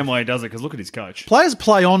understand why he does it because look at his coach. Players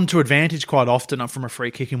play on to advantage quite often from a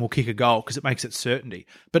free kick and will kick a goal because it makes it certainty.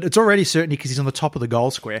 But it's already certainty because he's on the top of the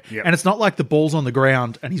goal square. Yep. And it's not like the ball's on the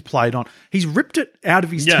ground and he's played on. He's ripped it out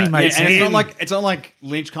of his teammates' and hand. it's not like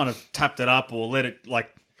Lynch kind of tapped it up or let it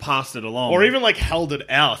passed it along. Or even held it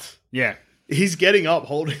out. Yeah. He's getting up,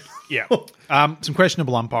 holding... Yeah. Some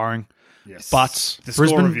questionable umpiring. Yes. But The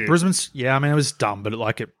score review. Brisbane's, I mean, it was dumb, but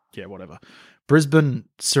whatever. Brisbane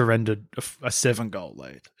surrendered a 7-goal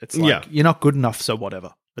lead. It's like, you're not good enough, so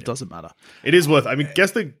whatever. It doesn't matter. It is worth... I mean,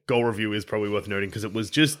 guess the goal review is probably worth noting because it was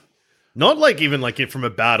just... Not even it from a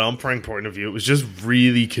bad umpiring point of view. It was just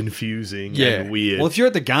really confusing and weird. Well, if you're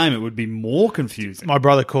at the game, it would be more confusing. My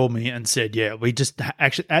brother called me and said, we just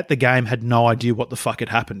actually at the game had no idea what the fuck had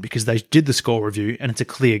happened because they did the score review and it's a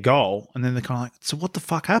clear goal. And then they're kind of like, so what the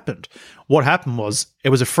fuck happened? What happened was it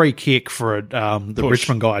was a free kick for the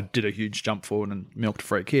Richmond guy did a huge jump forward and milked a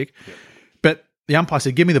free kick. Yep. But the umpire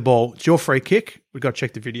said, give me the ball. It's your free kick. We've got to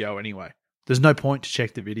check the video anyway. There's no point to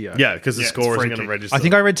check the video. Yeah, because the score isn't going to register. I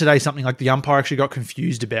think I read today something like the umpire actually got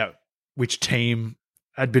confused about which team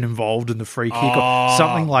had been involved in the free kick or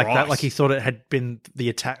something like that. Like he thought it had been the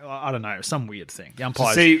attack. I don't know, some weird thing. The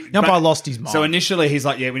umpire lost his mind. So initially he's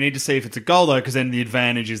like, we need to see if it's a goal though, because then the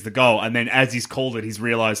advantage is the goal. And then as he's called it, he's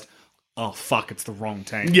realised, oh, fuck, it's the wrong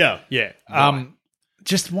team. Yeah. Yeah. Right.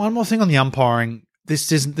 Just one more thing on the umpiring.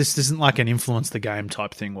 This isn't like an influence the game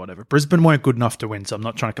type thing, whatever. Brisbane weren't good enough to win, so I'm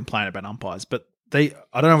not trying to complain about umpires. But I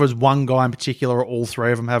don't know if it was one guy in particular or all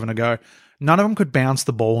 3 of them having a go. None of them could bounce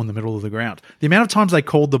the ball in the middle of the ground. The amount of times they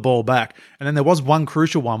called the ball back, and then there was one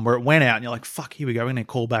crucial one where it went out, and you're like, fuck, here we go, we're going to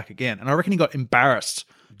call back again. And I reckon he got embarrassed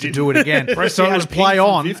to do it again. So it was play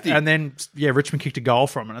on, and then, Richmond kicked a goal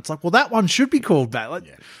from it. It's like, well, that one should be called back.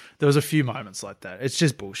 There was a few moments like that. It's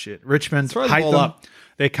just bullshit. Richmond, throw the hate ball them. up.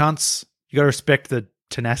 They're cunts. You got to respect the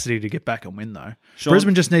tenacity to get back and win, though. Sean?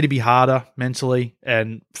 Brisbane just need to be harder mentally,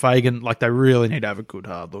 and Fagan, they really need to have a good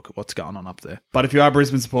hard look at what's going on up there. But if you are a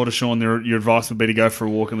Brisbane supporter, Sean, your advice would be to go for a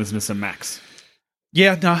walk and listen to some Max.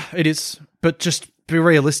 Yeah, no, it is. But just be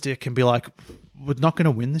realistic and be like, we're not going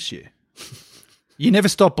to win this year. You never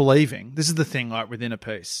stop believing. This is the thing, within a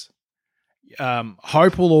piece.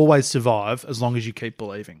 Hope will always survive as long as you keep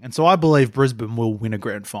believing. And so I believe Brisbane will win a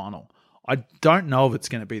grand final. I don't know if it's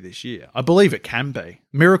going to be this year. I believe it can be.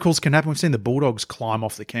 Miracles can happen. We've seen the Bulldogs climb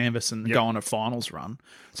off the canvas and go on a finals run.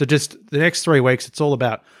 So just the next 3 weeks, it's all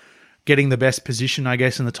about getting the best position, I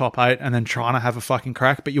guess, in the top 8 and then trying to have a fucking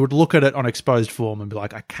crack. But you would look at it on exposed form and be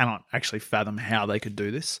like, I cannot actually fathom how they could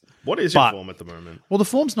do this. What is your form at the moment? Well, the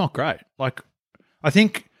form's not great. Like, I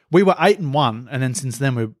think we were 8-1, and then since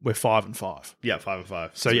then we're 5-5. Yeah,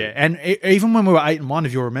 5-5. So yeah, and even when we were 8-1,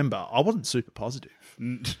 if you remember, I wasn't super positive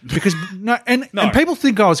because and people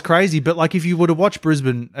think I was crazy, but like if you were to watch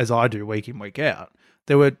Brisbane as I do week in week out,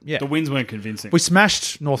 there were the wins weren't convincing. We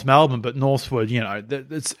smashed North Melbourne, but North were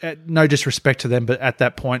it's no disrespect to them, but at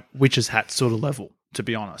that point, witch's hat sort of level, to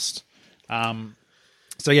be honest.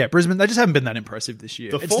 So yeah, Brisbane, they just haven't been that impressive this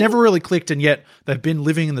year. It's never really clicked, and yet they've been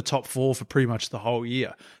living in the top 4 for pretty much the whole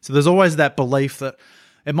year. So there's always that belief that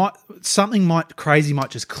something crazy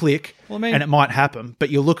might just click, and it might happen.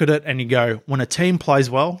 But you look at it and you go, when a team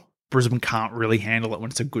plays well, Brisbane can't really handle it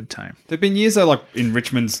when it's a good team. There've been years though, like in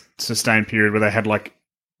Richmond's sustained period, where they had like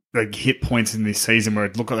hit points in this season where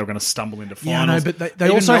it looked like they were going to stumble into finals. Yeah, no, but they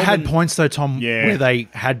also had points though, Tom, where they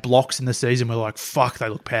had blocks in the season where like, fuck, they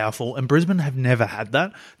look powerful. And Brisbane have never had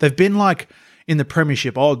that. They've been like in the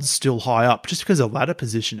premiership odds still high up just because of ladder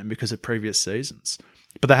position and because of previous seasons.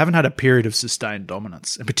 But they haven't had a period of sustained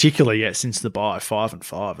dominance. And particularly, since the bye,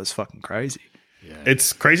 5-5 is fucking crazy. Yeah.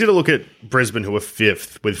 It's crazy to look at Brisbane, who are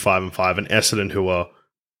 5th with 5-5, and Essendon, who are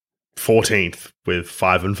 14th with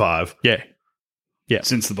 5-5. Yeah. Yeah.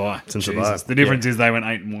 Since the bye. The difference is they went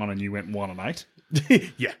 8-1 and you went 1-8.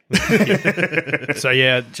 Yeah.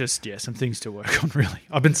 So some things to work on, really.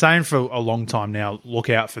 I've been saying for a long time now, look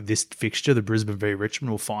out for this fixture, the Brisbane v Richmond.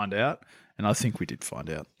 We'll find out. And I think we did find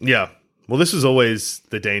out. Yeah. Well, this was always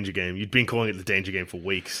the danger game. You'd been calling it the danger game for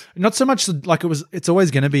weeks. Not so much like it's always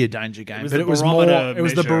going to be a danger game, but it was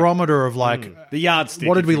the barometer of like the yardstick.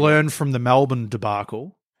 What did we learn from the Melbourne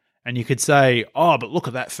debacle? And you could say, oh, but look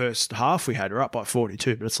at that first half we had. We're up by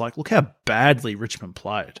 42. But it's like, look how badly Richmond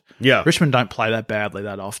played. Yeah. Richmond don't play that badly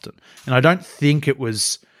that often. And I don't think it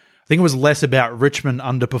was... I think it was less about Richmond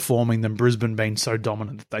underperforming than Brisbane being so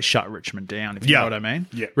dominant that they shut Richmond down, if you know what I mean.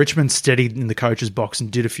 Yeah. Richmond steadied in the coach's box and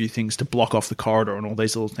did a few things to block off the corridor and all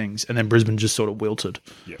these little things, and then Brisbane just sort of wilted.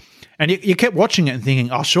 Yeah. And you kept watching it and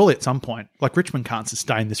thinking, oh, surely at some point, like Richmond can't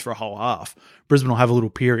sustain this for a whole half. Brisbane will have a little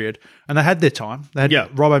period. And they had their time. They had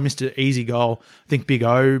Robbo missed an easy goal. I think Big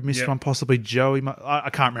O missed one, possibly Joey. I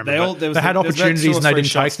can't remember. They had opportunities and they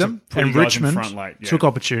didn't take them. And Richmond took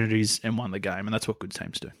opportunities and won the game. And that's what good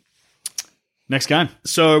teams do. Next game.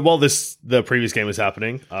 So while the previous game was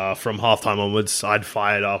happening, from halftime onwards, I'd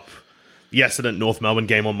fired up the Essendon North Melbourne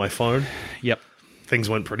game on my phone. Yep. Things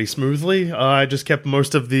went pretty smoothly. I just kept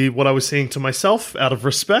most of what I was seeing to myself out of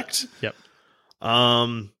respect. Yep.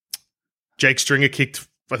 Jake Stringer kicked,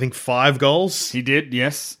 I think, 5 goals. He did,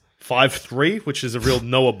 yes. 5-3, which is a real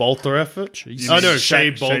Noah Bolter effort. Oh, no,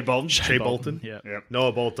 Shea Bolton. Shea Bolton. Yeah. Yep.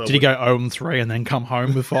 Noah Bolter. Did he go 0-3 and then come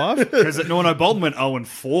home with 5? Because no, Bolton went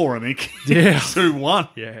 0-4, I think. Yeah. 2-1.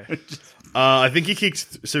 Yeah. I think he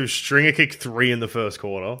kicked... So Stringer kicked 3 in the first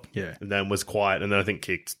quarter. Yeah. And then was quiet. And then I think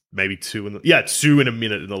kicked maybe 2 in the... 2 in a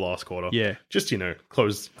minute in the last quarter. Yeah. Just,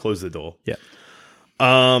 close the door. Yeah.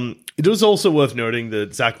 It was also worth noting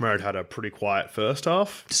that Zach Merritt had a pretty quiet first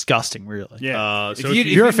half. Disgusting, really. Yeah. So if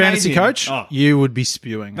you're a fantasy coach, you would be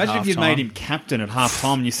spewing. Imagine if you'd made him captain at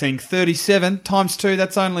halftime and you're seeing 37 times 2.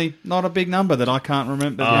 That's only not a big number that I can't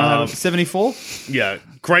remember. 74? Yeah.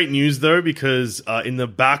 Great news, though, because in the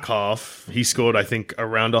back half, he scored, I think,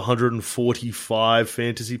 around 145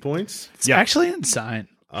 fantasy points. It's actually insane.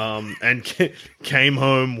 And came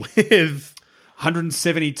home with...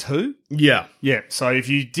 172? Yeah. Yeah, so if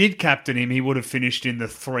you did captain him, he would have finished in the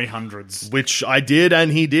 300s. Which I did, and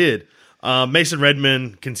he did. Mason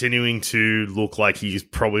Redman continuing to look like he's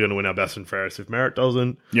probably going to win our best and fairest if Merritt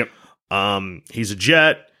doesn't. Yep. He's a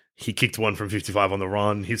Jet. He kicked 1 from 55 on the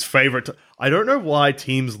run. His favorite... I don't know why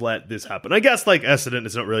teams let this happen. I guess, like, Essendon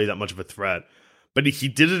is not really that much of a threat. But he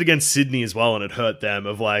did it against Sydney as well, and it hurt them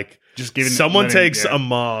of, like... Just giving someone takes a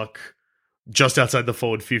mark... just outside the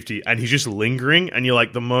forward 50, and he's just lingering, and you're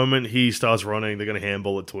like, the moment he starts running, they're going to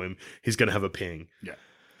handball it to him. He's going to have a ping. Yeah.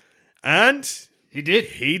 And he did.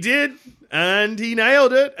 He did, and he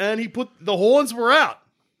nailed it, and the horns were out.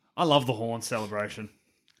 I love the horn celebration.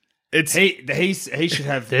 It's he should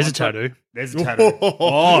have... There's a tattoo. There's a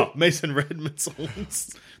tattoo. Mason Redman's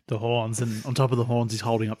horns. The horns, and on top of the horns, he's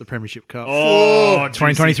holding up the Premiership Cup.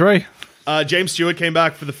 2023. James Stewart came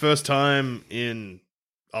back for the first time in...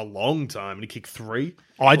 a long time, and he kicked 3.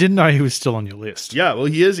 I didn't know he was still on your list. Yeah, well,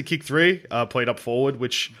 he is. He kicked 3, played up forward,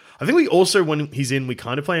 which I think we also, when he's in, we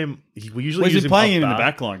kind of play him. We usually use him playing him up in the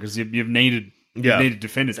back line because you've needed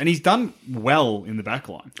defenders, and he's done well in the back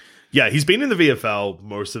line. Yeah, he's been in the VFL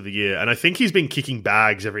most of the year, and I think he's been kicking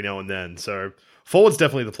bags every now and then. So Forward's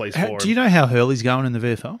definitely the place for him. Do you know how Hurley's going in the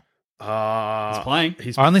VFL? He's playing.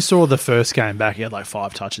 I only saw the first game back. He had like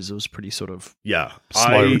 5 touches. It was pretty sort of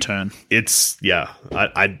slow return.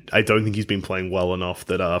 I don't think he's been playing well enough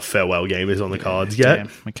that a farewell game is on the cards yet. Damn.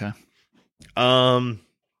 Okay. I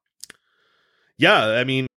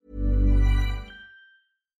mean,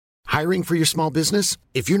 Hiring for your small business?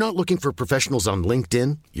 If you're not looking for professionals on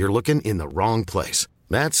LinkedIn, you're looking in the wrong place.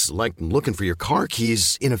 That's like looking for your car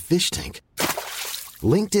keys in a fish tank.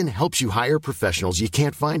 LinkedIn helps you hire professionals you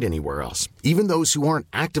can't find anywhere else, even those who aren't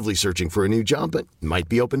actively searching for a new job but might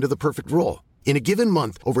be open to the perfect role. In a given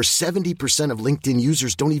month, over 70% of LinkedIn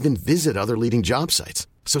users don't even visit other leading job sites.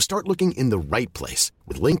 So start looking in the right place.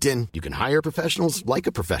 With LinkedIn, you can hire professionals like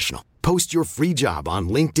a professional. Post your free job on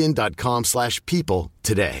linkedin.com/people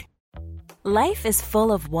today. Life is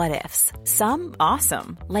full of what-ifs. Some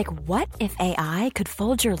awesome, like what if AI could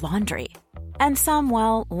fold your laundry? And some,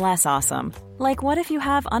 well, less awesome, like what if you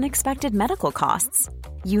have unexpected medical costs?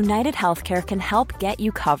 United Healthcare can help get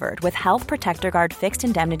you covered with Health Protector Guard fixed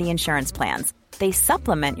indemnity insurance plans. They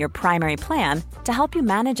supplement your primary plan to help you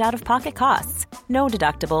manage out-of-pocket costs. No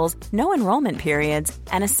deductibles, no enrollment periods,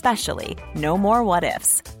 and especially no more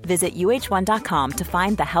what-ifs. Visit uh1.com to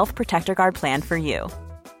find the Health Protector Guard plan for you.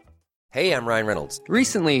 Hey, I'm Ryan Reynolds.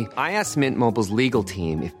 Recently, I asked Mint Mobile's legal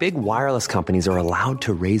team if big wireless companies are allowed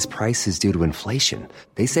to raise prices due to inflation.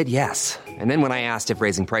 They said yes. And then when I asked if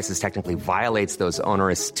raising prices technically violates those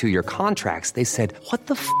onerous 2-year contracts, they said, "What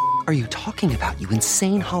the f*** are you talking about, you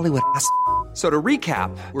insane Hollywood ass?" So to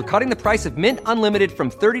recap, we're cutting the price of Mint Unlimited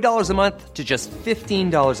from $30 a month to just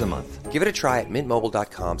 $15 a month. Give it a try at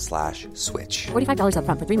mintmobile.com/switch. $45 up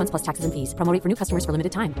front for 3 months plus taxes and fees. Promo rate for new customers for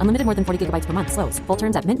limited time. Unlimited more than 40 gigabytes per month. Slows full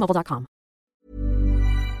terms at mintmobile.com.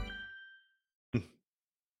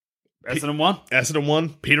 Essendon won.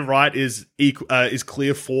 Peter Wright is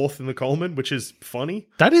clear 4th in the Coleman, which is funny.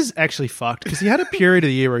 That is actually fucked because he had a period of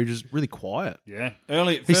the year where he was really quiet. Yeah.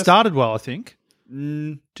 He started well, I think.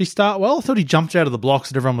 Did he start well? I thought he jumped out of the blocks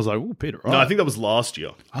and everyone was like, "Oh, Peter Wright." No, I think that was last year.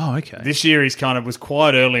 Oh, okay. This year he's kind of was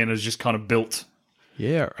quiet early and has just kind of built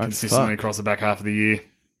consistently fuck. across the back half of the year.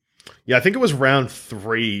 Yeah, I think it was round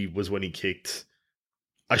 3 was when he kicked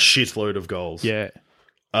a shitload of goals. Yeah.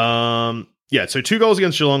 So 2 goals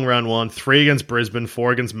against Geelong round 1, 3 against Brisbane,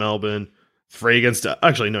 4 against Melbourne, 3 against...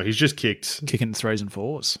 Actually, no, he's just Kicking 3s and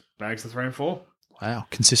 4s. Bags the 3 and 4. Wow,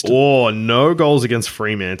 consistent. No goals against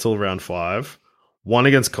Fremantle round 5, 1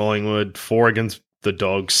 against Collingwood, 4 against the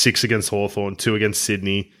Dogs, 6 against Hawthorn, 2 against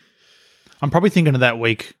Sydney. I'm probably thinking of that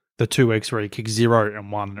week, the 2 weeks where he kicked 0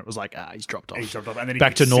 and 1, and it was like, he's dropped off. And then he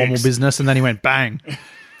back to kicked normal 6. business, and then he went bang.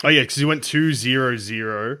 Oh, yeah, because he went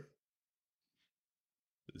 2-0-0.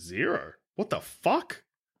 0? What the fuck?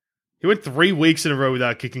 He went 3 weeks in a row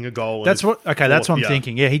without kicking a goal. That's what I'm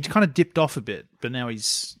thinking. Yeah, he kind of dipped off a bit, but now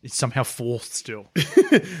he's somehow 4th still.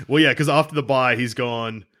 Well, yeah, because after the bye, he's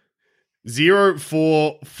gone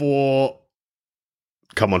 0-4-4.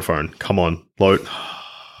 Come on, phone. Come on. Load.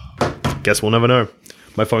 Guess we'll never know.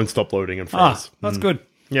 My phone stopped loading in France. That's good.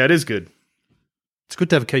 Yeah, it is good. It's good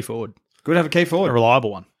to have a key forward. Good to have a key A forward.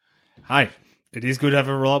 reliable one. Hey, it is good to have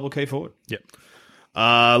a reliable key forward. Yep.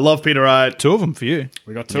 Love Peter Wright. 2 of them for you.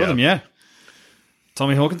 We got 2 of them, yeah.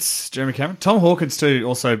 Tommy Hawkins, Jeremy Cameron. Tom Hawkins, too.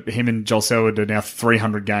 Also, him and Joel Selwood are now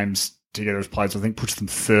 300 games together as players. I think puts them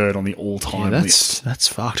 3rd on the all-time list. That's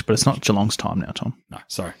fucked, but it's not Geelong's time now, Tom. No,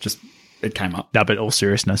 sorry. Just, it came up. No, but all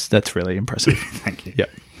seriousness, that's really impressive. Thank you. Yep.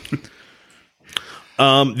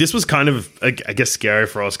 This was kind of, I guess, scary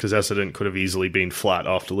for us because Essendon could have easily been flat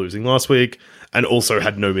after losing last week and also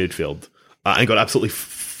had no midfield and got absolutely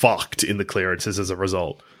fucked in the clearances as a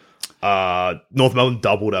result. North Melbourne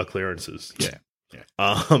doubled our clearances. Yeah.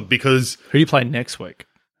 Because... Who you play next week?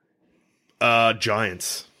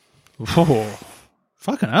 Giants. Oh,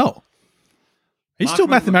 fucking hell. Are you still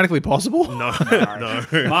mathematically possible? No.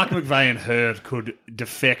 Mark McVeigh and Hurd could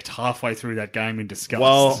defect halfway through that game in disgust.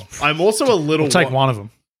 Well, I'm also a little... We'll take one of them.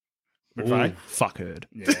 McVeigh? Ooh, fuck Hurd.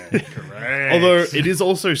 Yeah, correct. Although it is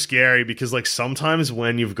also scary because like sometimes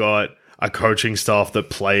when you've got a coaching staff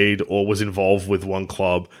that played or was involved with one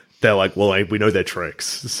club, they're like, well, we know their tricks,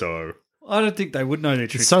 so... I don't think they would know their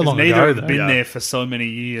tricks. so long neither ago, have though. been Yeah. there for so many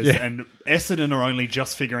years, and Essendon are only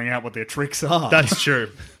just figuring out what their tricks are. That's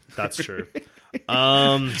true. That's true.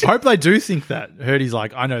 I hope they do think that. Hurdy's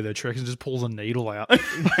like, I know their tricks, and just pulls a needle out.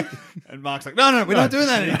 And Mark's like, no, we're not doing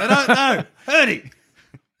that anymore. They don't know. Hurdy.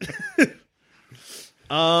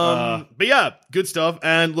 But yeah, good stuff.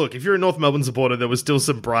 And look, if you're a North Melbourne supporter, there was still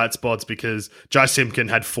some bright spots because Jai Simpkin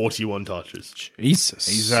had 41 touches. Jesus.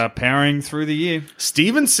 He's powering through the year.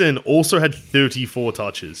 Stevenson also had 34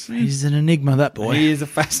 touches. He's an enigma, that boy. He is a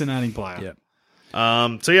fascinating player. Yep.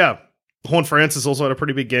 So yeah, Horn Francis also had a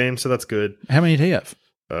pretty big game, so that's good. How many did he have?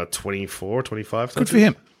 24, 25. Good for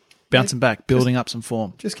him. Bouncing back, building up some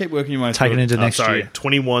form. Just keep working your way Taking through into next Sorry, year.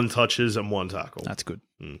 21 touches and 1 tackle. That's good.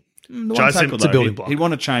 Jai Simpkins, It's a building block. He'd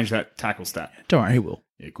want to change that tackle stat. Don't worry, he will.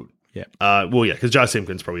 Yeah, good. because Jai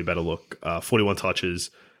Simpkins probably a better look. 41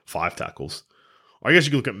 touches, 5 tackles. I guess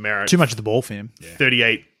you could look at Merritt. Too much of the ball for him.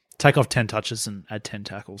 38. Take off 10 touches and add 10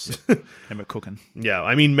 tackles. and we're cooking. Yeah,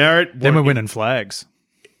 I mean, Merritt. Then we're winning flags.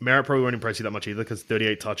 Merritt probably won't impress you that much either because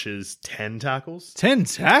 38 touches, 10 tackles. 10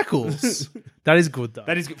 tackles? That is good, though.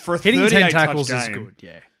 That is good. For a Hitting 10 38 tackles touch is game. good,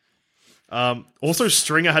 yeah. Also,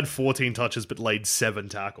 Stringer had 14 touches but laid 7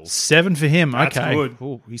 tackles. 7 for him. That's Okay. good.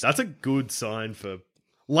 Ooh, That's a good sign for...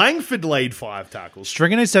 Langford laid 5 tackles.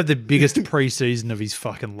 Stringer needs to have the biggest preseason of his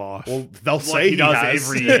fucking life. Well, they'll Like say he does has.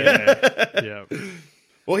 every year. yeah.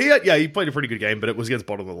 Well, he played a pretty good game, but it was against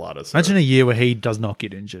bottom of the ladder. So. Imagine a year where he does not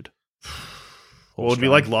get injured. Well, it'd be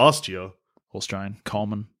like last year. Australian,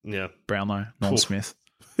 Coleman, Yeah. Brownlow, Norm Smith.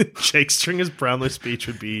 Jake Stringer's Brownlow speech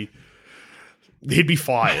would be... He'd be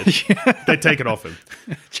fired. They'd take it off him.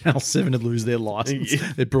 Channel 7 would lose their license,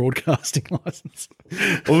 their broadcasting license.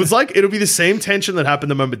 Well, it was like, it'll be the same tension that happened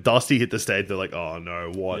the moment Dusty hit the stage. They're like, oh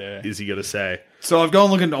no, what is he going to say? So I've gone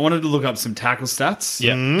looking. I wanted to look up some tackle stats.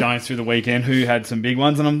 Yeah. Going through the weekend, who had some big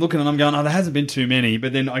ones, and I'm looking and I'm going, oh, there hasn't been too many.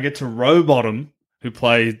 But then I get to Rowbottom, who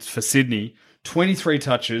played for Sydney, 23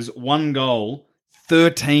 touches, 1 goal,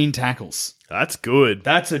 13 tackles. That's good.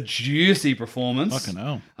 That's a juicy performance. Fucking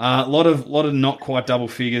hell. A lot of not quite double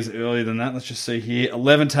figures earlier than that. Let's just see here.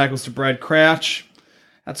 11 tackles to Brad Crouch.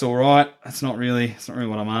 That's all right. It's not really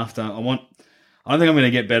what I'm after. I don't think I'm going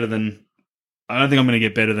to get better than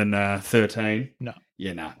 13. No.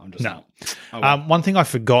 Yeah, no. I'm just No. not. Oh, well. One thing I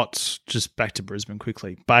forgot, just back to Brisbane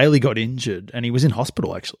quickly. Bailey got injured and he was in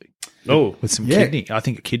hospital actually with some kidney. I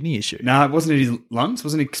think a kidney issue. No, it wasn't his lungs.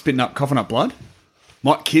 Wasn't he coughing up blood?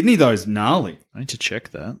 My kidney, though, is gnarly. I need to check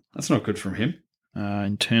that. That's not good from him.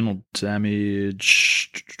 Internal damage,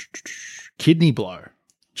 kidney blow.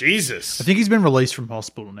 Jesus. I think he's been released from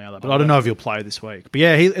hospital now, though, but I don't know if he'll play this week. But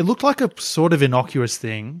yeah, it looked like a sort of innocuous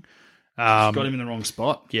thing. Got him in the wrong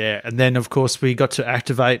spot. Yeah, and then of course we got to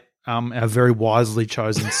activate our very wisely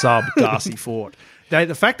chosen sub, Darcy Ford.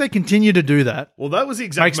 The fact they continue to do that. Well, that was the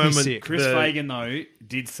exact Makes me moment. sick. Chris Fagan, though,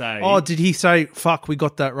 did say... Oh, did he say, fuck, we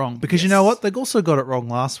got that wrong? Because you know what? They also got it wrong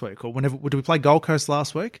last week. Or whenever, did we play Gold Coast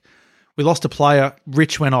last week? We lost a player.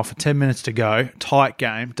 Rich went off at 10 minutes to go. Tight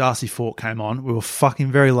game. Darcy Fort came on. We were fucking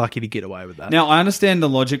very lucky to get away with that. Now, I understand the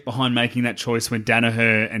logic behind making that choice when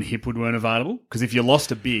Danaher and Hipwood weren't available. Because if you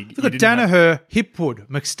lost a big... They've got Danaher, Hipwood,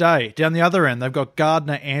 McStay. Down the other end, they've got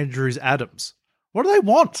Gardner, Andrews, Adams. What do they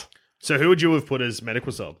want? So who would you have put as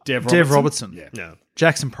medical sub? Dev Robertson. Yeah.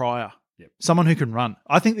 Jackson Pryor. Yep. Someone who can run.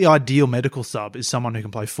 I think the ideal medical sub is someone who can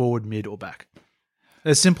play forward, mid, or back.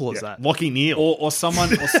 As simple as that. Lockie Neal. Or someone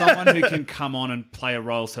who can come on and play a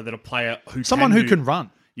role so that a player who Someone who can run.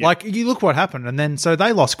 Yeah. Like, you look what happened, and then, so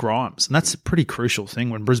they lost Grimes, and that's a pretty crucial thing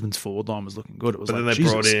when Brisbane's forward line was looking good. It was But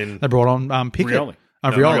like, then they brought on Pickett. Rioli.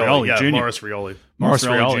 Rioli. Yeah, Jr. Morris Rioli. Morris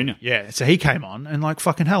Rioli Rioli. Jr. Yeah, so he came on, and like,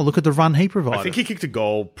 fucking hell, look at the run he provided. I think he kicked a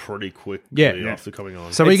goal pretty quickly Yeah. after coming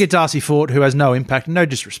on. So we get Darcy Fort, who has no impact, no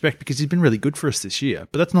disrespect, because he's been really good for us this year.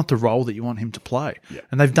 But that's not the role that you want him to play. Yeah.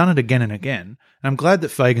 And they've done it again and again. And I'm glad that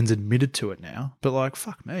Fagan's admitted to it now. But like,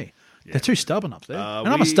 fuck me. They're too stubborn up there. And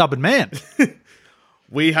I'm a stubborn man.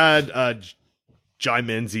 We had Jai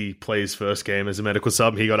Menzie play his first game as a medical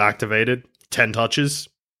sub. He got activated. 10 touches.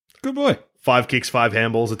 Good boy. 5 kicks, 5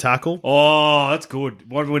 handballs, a tackle. Oh, that's good.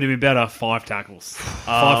 What would have been better? 5 tackles.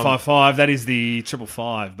 5. That is the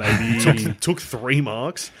 555, baby. Took 3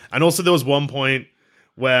 marks. And also there was one point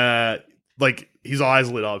where like his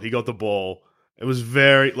eyes lit up. He got the ball. It was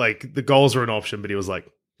very like the goals were an option, but he was like,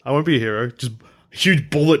 I won't be a hero. Just a huge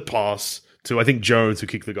bullet pass to I think Jones who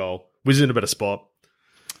kicked the goal. Was in a better spot.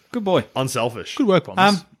 Good boy. Unselfish. Good work,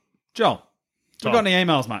 Bombers. Joel, we got any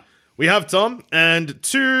emails, mate? We have Tom, and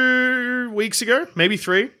 2 weeks ago, maybe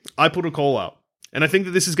 3, I put a call out. And I think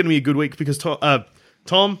that this is going to be a good week because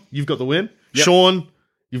Tom, you've got the win. Yep. Sean,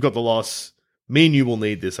 you've got the loss. Me and you will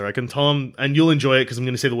need this, I reckon. Tom, and you'll enjoy it because I'm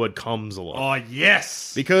going to say the word comes a lot. Oh,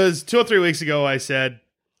 yes. Because 2 or 3 weeks ago, I said,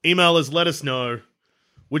 emailers, let us know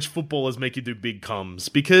which footballers make you do big comes.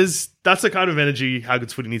 Because that's the kind of energy How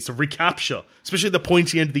Good's Footy needs to recapture, especially at the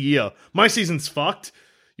pointy end of the year. My season's fucked.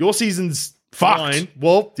 Your season's fine.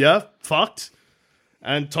 Well, yeah, fucked.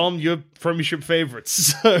 And Tom, you're premiership favourites.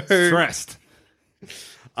 So Stressed.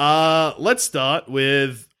 let's start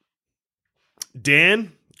with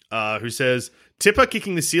Dan, who says, Tipper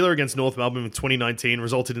kicking the sealer against North Melbourne in 2019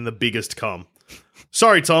 resulted in the biggest cum.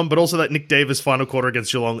 Sorry, Tom, but also that Nick Davis final quarter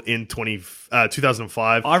against Geelong in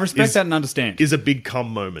 2005. I respect that and understand. Is a big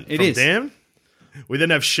cum moment. It from is. Dan. We then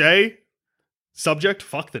have Shea. Subject,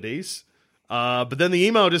 fuck the D's. But then the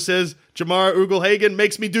email just says, Jamara Ugle-Hagan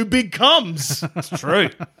makes me do big cums. It's true.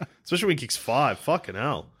 Especially when he kicks 5. Fucking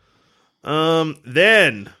hell.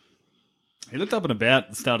 Then... He looked up and about at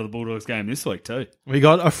the start of the Bulldogs game this week too. We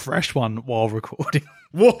got a fresh one while recording.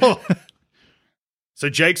 Whoa. So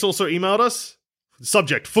Jake's also emailed us.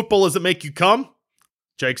 Subject, footballers that make you come.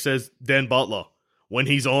 Jake says, Dan Butler. When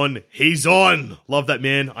he's on, he's on. Love that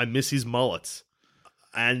man. I miss his mullets.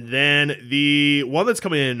 And then the one that's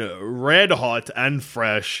coming in red hot and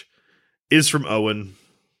fresh is from Owen.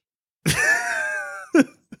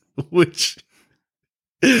 which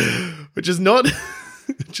is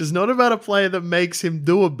not about a player that makes him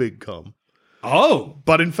do a big cum. Oh.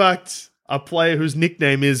 But in fact, a player whose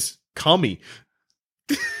nickname is Cummy.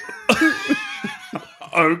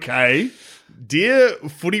 Okay. Dear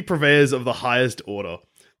footy purveyors of the highest order,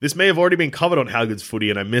 this may have already been covered on How Good's Footy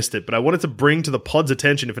and I missed it, but I wanted to bring to the pod's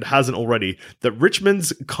attention, if it hasn't already, that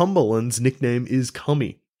Richmond's Cumberland's nickname is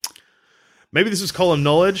Cummy. Maybe this was column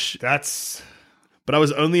knowledge. But I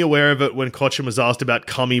was only aware of it when Cochin was asked about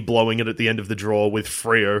Cummy blowing it at the end of the draw with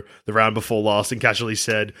Freo the round before last and casually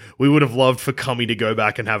said, we would have loved for Cummy to go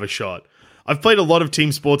back and have a shot. I've played a lot of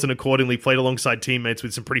team sports and accordingly played alongside teammates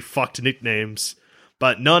with some pretty fucked nicknames,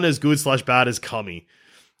 but none as good/bad as Cummy.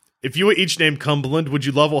 If you were each named Cumberland, would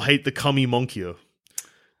you love or hate the Cummy Monkier?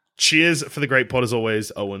 Cheers for the great pod as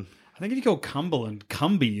always, Owen. I think if you call Cumberland,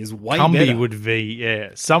 Cumby is way Cumby better. would be, yeah.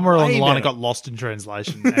 Somewhere along Way the line it better. got lost in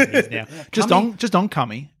translation. And he's now. just on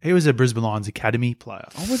Cummy. He was a Brisbane Lions Academy player.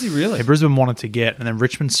 Oh, was he really? Yeah, Brisbane wanted to get, and then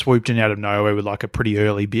Richmond swooped in out of nowhere with like a pretty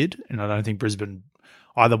early bid, and I don't think Brisbane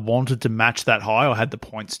either wanted to match that high or had the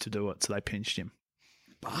points to do it, so they pinched him.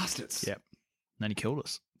 Bastards. Yep. And then he killed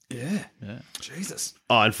us. Yeah. Yeah. Jesus.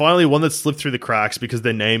 And finally, one that slipped through the cracks because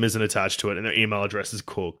their name isn't attached to it and their email address is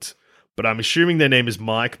cooked. But I'm assuming their name is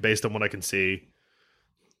Mike based on what I can see.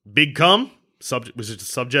 Big Cum, subject was it a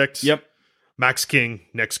subject? Yep. Max King,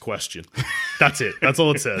 next question. That's it. That's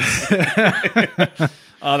all it says.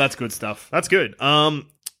 Oh, that's good stuff. That's good.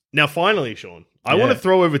 Now finally, Sean, I want to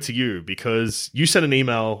throw over to you because you sent an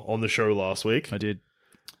email on the show last week. I did.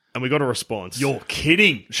 And we got a response. You're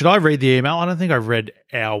kidding. Should I read the email? I don't think I read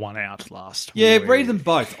our one out last Yeah, week. read them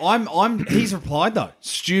both. He's replied though.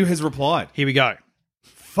 Stu has replied. Here we go.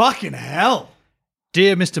 Fucking hell.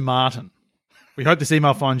 Dear Mr. Martin, we hope this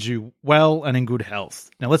email finds you well and in good health.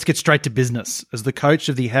 Now let's get straight to business. As the coach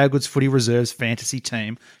of the How Good's Footy Reserves fantasy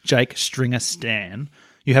team, Jake Stringer Stan,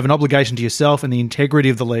 you have an obligation to yourself and the integrity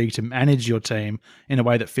of the league to manage your team in a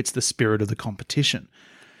way that fits the spirit of the competition.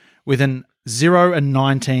 With an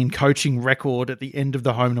 0-19 coaching record at the end of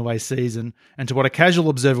the home and away season, and to what a casual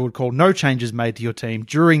observer would call no changes made to your team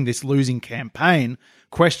during this losing campaign,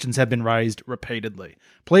 questions have been raised repeatedly.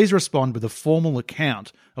 Please respond with a formal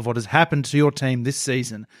account of what has happened to your team this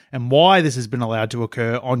season and why this has been allowed to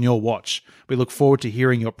occur on your watch. We look forward to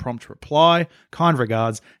hearing your prompt reply. Kind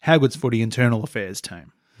regards, How Good's Footy Internal Affairs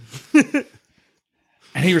team.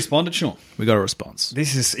 And he responded, Sean. We got a response.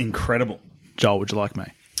 This is incredible. Joel, would you like me?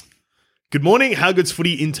 Good morning, How Good's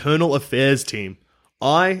Footy Internal Affairs team.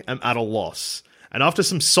 I am at a loss, and after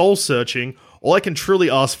some soul searching, all I can truly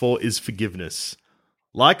ask for is forgiveness.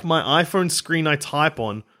 Like my iPhone screen I type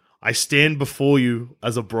on, I stand before you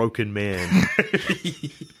as a broken man.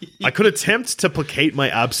 I could attempt to placate my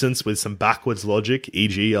absence with some backwards logic,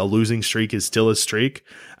 e.g. a losing streak is still a streak,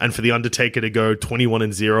 and for The Undertaker to go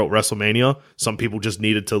 21-0 at WrestleMania, some people just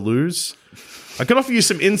needed to lose. I can offer you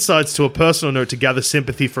some insights to a personal note to gather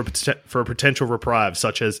sympathy for a potential reprieve,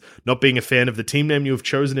 such as not being a fan of the team name you have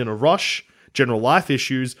chosen in a rush, general life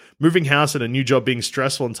issues, moving house and a new job being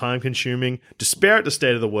stressful and time-consuming, despair at the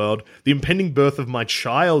state of the world, the impending birth of my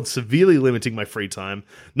child severely limiting my free time,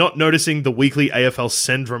 not noticing the weekly AFL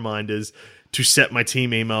send reminders to set my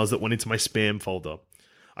team emails that went into my spam folder.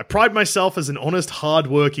 I pride myself as an honest,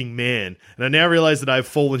 hard-working man, and I now realize that I have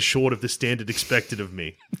fallen short of the standard expected of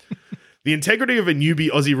me. The integrity of a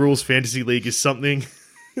newbie Aussie Rules Fantasy League is something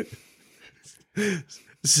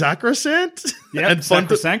sacrosanct. Yeah, and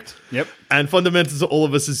sacrosanct. Yep. And fundamental to all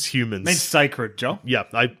of us as humans. Means sacred, Joe. Yeah,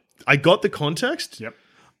 I got the context. Yep.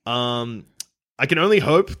 I can only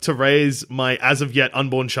hope to raise my as of yet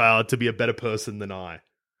unborn child to be a better person than I.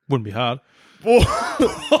 Wouldn't be hard.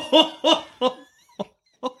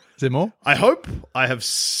 Is there more? I hope I have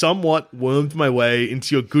somewhat wormed my way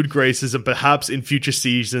into your good graces and perhaps in future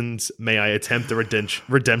seasons may I attempt the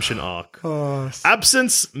redemption arc.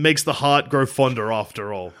 Absence makes the heart grow fonder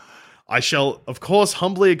after all. I shall, of course,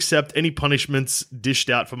 humbly accept any punishments dished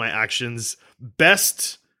out for my actions.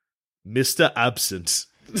 Best, Mr. Absent.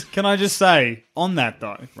 Can I just say on that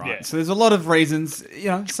though, right? Yeah. So there's a lot of reasons,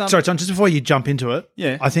 some Sorry, Tom, just before you jump into it,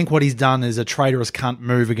 Yeah. I think what he's done is a traitorous cunt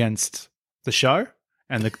move against the show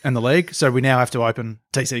and the league. So we now have to open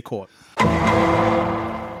TC court.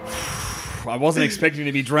 I wasn't expecting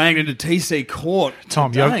to be dragged into TC court.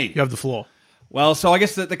 Tom, you today. have the floor. Well, so I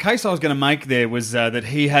guess the case I was going to make there was that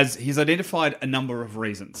he's identified a number of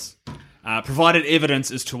reasons, provided evidence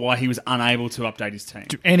as to why he was unable to update his team.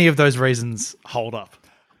 Do any of those reasons hold up?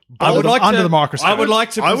 Under the microscope. I would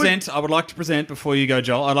like to present before you go,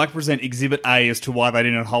 Joel. I'd like to present Exhibit A as to why they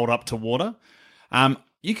didn't hold up to water.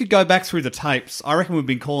 You could go back through the tapes. I reckon we've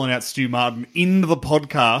been calling out Stu Martin in the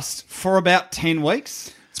podcast for about 10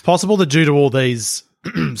 weeks. It's possible that due to all these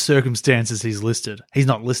circumstances he's listed, he's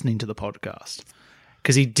not listening to the podcast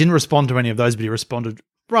because he didn't respond to any of those, but he responded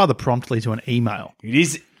rather promptly to an email. It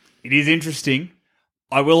is interesting.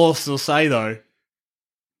 I will also say, though,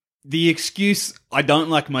 the excuse, I don't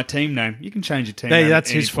like my team name, you can change your team name. That's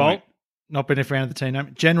at any his point. fault. Not being a fan of the team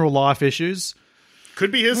name. General life issues.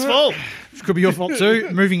 Could be his fault. Could be your fault too.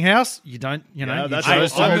 Moving house. You don't, you know, Yeah, you that's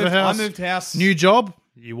chose to right. move a house. I moved house. New job.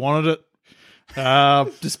 You wanted it.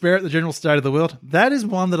 Despair at the general state of the world. That is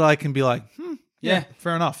one that I can be like, yeah,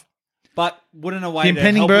 fair enough. But wouldn't a way The to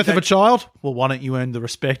impending help birth with of a that- child? Well, why don't you earn the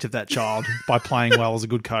respect of that child by playing well as a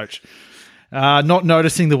good coach? Not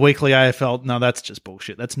noticing the weekly AFL. No, that's just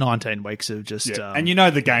bullshit. That's 19 weeks of just... Yeah. And you know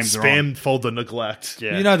the games are on. Spam folder neglect.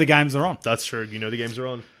 Yeah. You know the games are on. That's true. You know the games are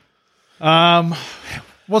on.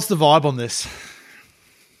 What's the vibe on this?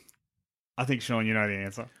 I think, Sean, you know the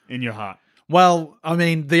answer in your heart. Well, I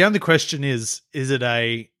mean, the only question is it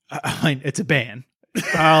a... I mean, it's a ban.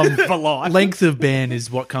 For life. Length of ban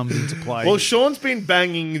is what comes into play. Well, Sean's been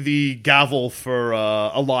banging the gavel for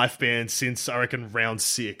a life ban since, I reckon, round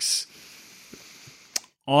 6.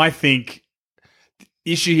 I think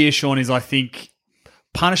the issue here, Sean, is I think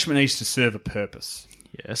punishment needs to serve a purpose.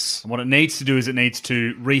 Yes. And what it needs to do is it needs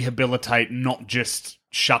to rehabilitate, not just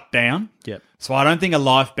shut down. Yep. So I don't think a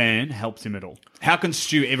life ban helps him at all. How can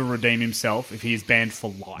Stu ever redeem himself if he is banned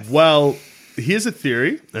for life? Well, here's a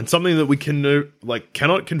theory, and something that we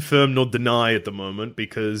cannot confirm nor deny at the moment,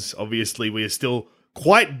 because obviously we are still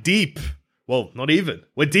quite deep. Well, not even.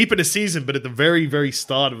 We're deep in a season, but at the very, very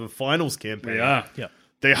start of a finals campaign. Yeah. Yeah.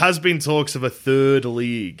 There has been talks of a third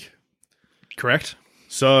league. Correct.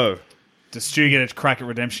 So, Does Stu get a crack at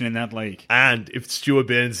redemption in that league? and if Stuart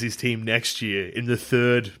bans his team next year in the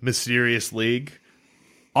third mysterious league,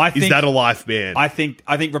 I think is that a life ban? I think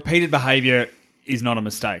repeated behaviour is not a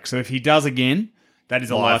mistake. So if he does again, that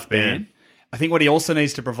is a life ban. I think what he also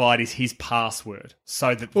needs to provide is his password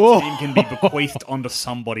so that the team can be bequeathed onto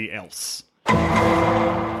somebody else.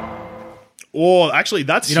 Or actually,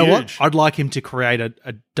 that's You know huge. what? I'd like him to create a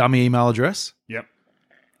dummy email address, Yep.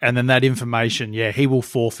 and then that information, he will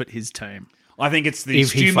forfeit his team. I think it's the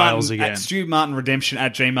If he Stu fails Martin again. at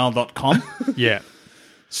StuMartinRedemption@gmail.com. Yeah.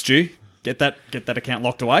 Stu, get that account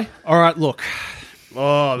locked away. All right, look.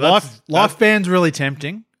 Oh, that's Life ban's really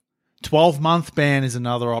tempting. 12-month ban is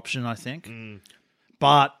another option, I think.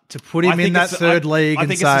 But to put him in that third league I and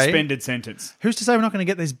think say... a suspended sentence. Who's to say we're not going to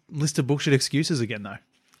get this list of bullshit excuses again, though?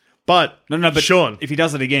 But But Sean, if he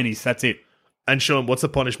does it again, that's it. and Sean, what's the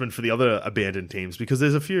punishment for the other abandoned teams? Because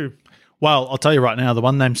there's a few. Well, I'll tell you right now, the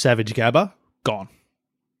one named Savage Gabba, gone.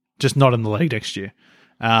 Just not in the league next year.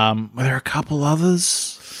 Were there a couple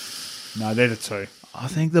others? No, they're the two. I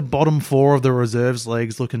think the bottom 4 of the reserves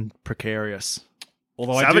league's looking precarious.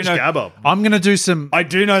 Although Savage I do know, Gabba. I'm going to do some... I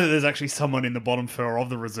do know that there's actually someone in the bottom 4 of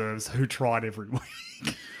the reserves who tried every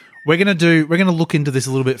week. We're going to look into this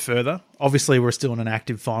a little bit further. Obviously, we're still in an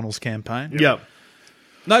active finals campaign. Yeah.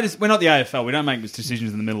 Notice we're not the AFL. We don't make these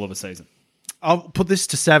decisions in the middle of a season. I'll put this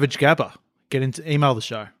to Savage Gabba. Email the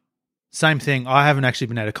show. Same thing. I haven't actually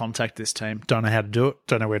been able to contact this team. Don't know how to do it.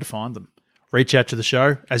 Don't know where to find them. Reach out to the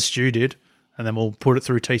show, as Stu did, and then we'll put it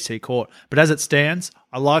through TC Court. But as it stands,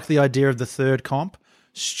 I like the idea of the third comp.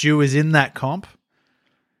 Stu is in that comp.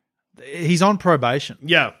 He's on probation.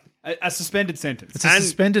 Yeah. A suspended sentence. It's a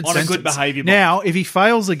suspended on sentence. a good behaviour. Now, if he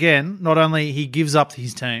fails again, not only he gives up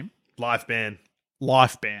his team, Life ban.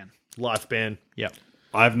 life ban. Life ban. Yep.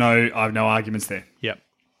 I have no arguments there. Yep.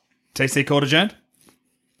 TC Court adjourned.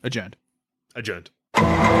 Adjourned. Adjourned.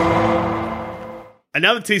 And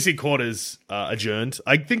now that TC Court is adjourned,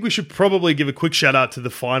 I think we should probably give a quick shout out to the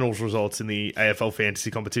finals results in the AFL fantasy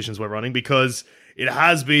competitions we're running, because it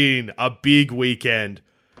has been a big weekend.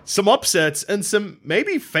 Some upsets and some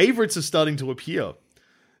maybe favourites are starting to appear.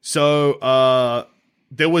 So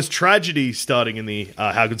there was tragedy starting in the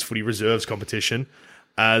How Good's Footy Reserves competition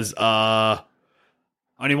as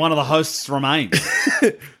only one of the hosts remained.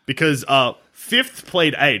 because fifth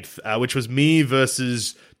played eighth, which was me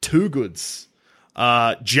versus Two Goods.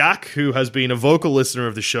 Jack, who has been a vocal listener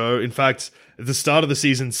of the show, in fact, at the start of the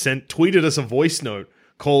season, tweeted us a voice note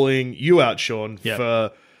calling you out, Sean,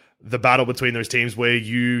 for the battle between those teams where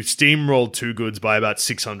you steamrolled Two Goods by about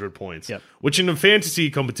 600 points. Which in a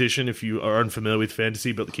fantasy competition, if you are unfamiliar with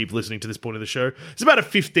fantasy but keep listening to this point of the show, it's about a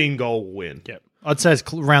 15-goal win. I'd say it's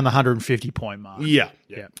around the 150-point mark. Yeah.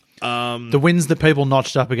 The wins that people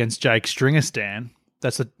notched up against Jake Stringerstan,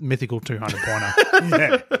 that's a mythical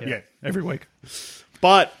 200-pointer. Yeah. Every week.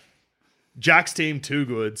 But Jack's team, Two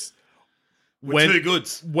Goods, Two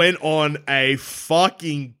Goods went on a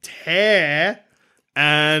fucking tear,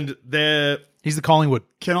 and he's the Collingwood.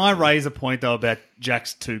 Can I raise a point, though, about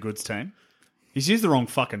Jack's Two Goods team? He's used the wrong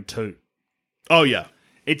fucking two. Oh, yeah.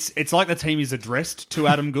 It's like the team is addressed to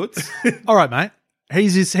Adam Goods. All right, mate.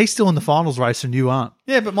 He's still in the finals race and you aren't.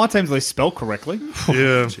 Yeah, but my team's at least spelled correctly.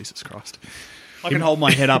 Yeah. Jesus Christ. I can hold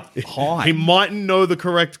my head up high. He mightn't know the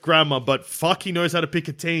correct grammar, but fuck, he knows how to pick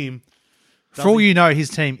a team. For all you know, his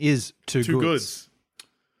team is Two Two Goods.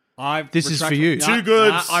 Goods. This is for you. Two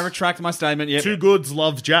Goods. I retract my statement. Yep. Two Goods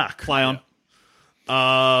loves Jack. Play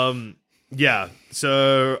on. Yeah.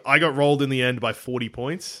 So I got rolled in the end by 40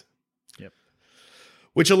 points. Yep.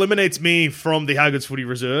 Which eliminates me from the How Good's Footy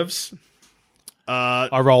Reserves.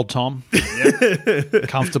 I rolled Tom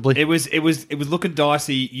comfortably. It was looking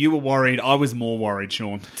dicey. You were worried. I was more worried,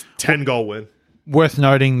 Sean. 10-goal win. Worth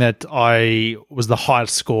noting that I was the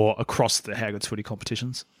highest score across the How Good's Footy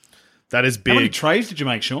competitions. That is big. How many trades did you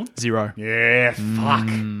make, Sean? 0. Yeah, fuck.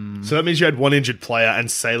 So that means you had one injured player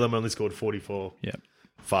and Salem only scored 44. Yeah.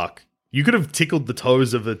 Fuck. You could have tickled the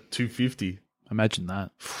toes of a 250. Imagine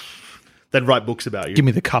that. They'd write books about you. Give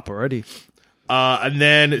me the cup already. And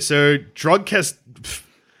then, drug test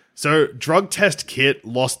kit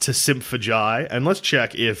lost to Simfajai. And let's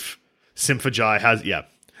check if Simfajai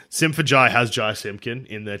has Jai Simpkin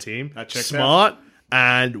in their team. That checks Smart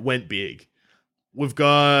and went big. We've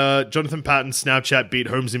got Jonathan Patton's Snapchat beat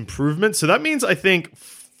Holmes Improvement. So that means I think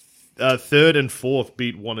third and fourth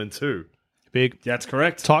beat 1 and 2. Big. That's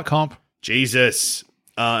correct. Tight comp. Jesus.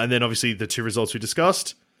 And then obviously the two results we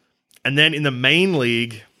discussed. And then in the main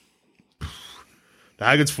league, the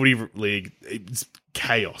How Good's Footy League, it's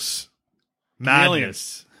chaos.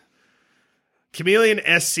 Madness. Chameleon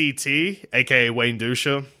SCT, aka Wayne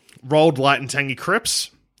Dusha, rolled Light and Tangy Crips.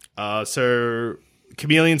 So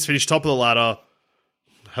Chameleons finished top of the ladder,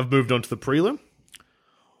 have moved on to the prelim.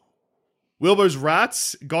 Wilbo's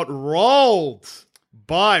Rats got rolled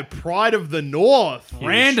by Pride of the North.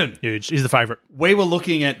 Brandon. Huge. He's the favourite. We were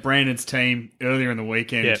looking at Brandon's team earlier in the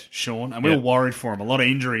weekend, Sean, and we were worried for him. A lot of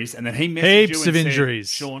injuries, and then he messaged Heaps you and of said, injuries.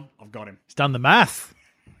 Sean, I've got him. He's done the math.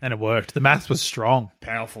 And it worked. The math was strong.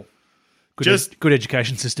 Powerful. Good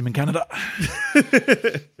education system in Canada.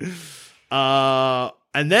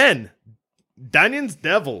 And then Danion's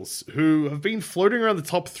Devils, who have been floating around the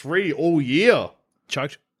top 3 all year.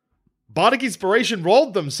 Choked. Bardic Inspiration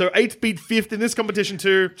rolled them, so 8th beat 5th in this competition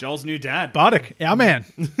too. Joel's new dad. Bardic, our man.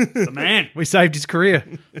 The man. We saved his career.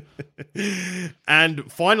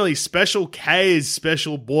 And finally, Special K's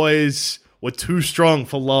Special Boys were too strong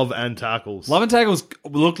for Love and Tackles. Love and Tackles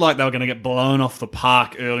looked like they were going to get blown off the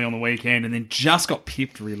park early on the weekend and then just got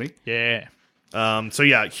pipped, really. Yeah. So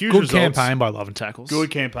yeah, huge Good results. campaign by Love and Tackles.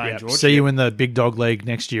 Good campaign, George. See you in the Big Dog League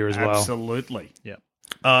next year as well. Absolutely. Yeah.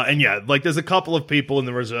 And yeah, like there's a couple of people in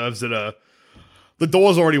the reserves that are the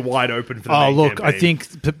door's already wide open for the main look, campaign. I think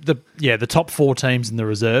the top 4 teams in the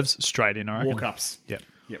reserves straight in, I reckon. Walk-ups. Yep.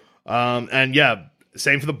 And yeah,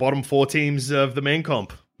 same for the bottom 4 teams of the main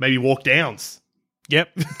comp. Maybe walk downs. Yep,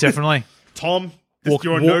 definitely. Tom,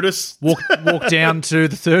 you're on notice. Walk down to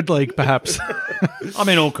the 3rd league, perhaps. I'm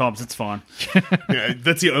in all comps. It's fine. Yeah,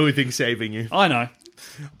 that's the only thing saving you. I know.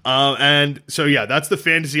 And so yeah, that's the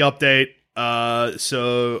fantasy update.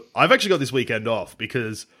 So I've actually got this weekend off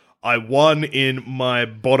because I won in my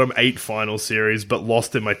bottom 8 final series, but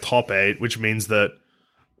lost in my top 8, which means that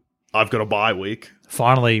I've got a bye week.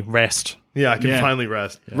 Finally, rest. Yeah, I can finally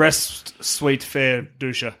rest. Yeah. Rest, sweet, fair,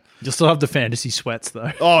 doucha. You'll still have the fantasy sweats,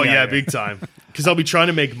 though. Oh, yeah, big time. Because I'll be trying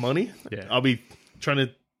to make money. Yeah. I'll be trying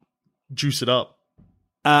to juice it up.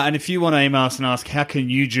 And if you want to email us and ask how can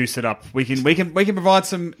you juice it up, we can provide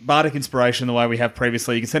some Bardic inspiration the way we have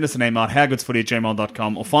previously. You can send us an email at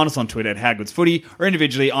howgoodsfooty@gmail.com or find us on Twitter at howgoodsfooty, or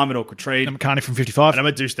individually, I'm at Awkward Treat. I'm Carney from 55. And I'm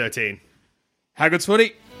at Deuce13.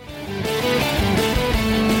 Howgoodsfooty.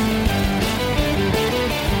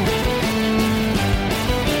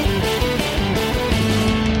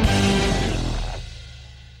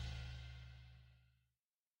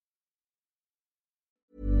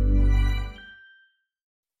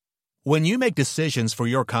 When you make decisions for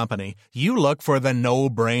your company, you look for the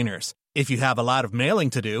no-brainers. If you have a lot of mailing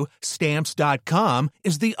to do, Stamps.com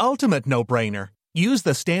is the ultimate no-brainer. Use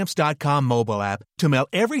the Stamps.com mobile app to mail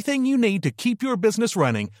everything you need to keep your business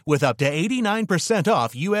running with up to 89%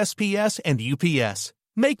 off USPS and UPS.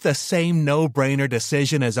 Make the same no-brainer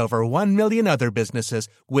decision as over 1 million other businesses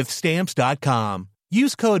with Stamps.com.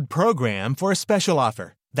 Use code PROGRAM for a special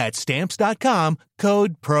offer. That's Stamps.com,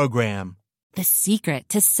 code PROGRAM. The secret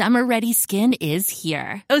to summer-ready skin is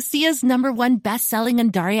here. Osea's #1 best-selling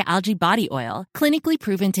Undaria Algae Body Oil, clinically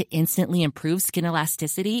proven to instantly improve skin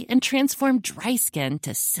elasticity and transform dry skin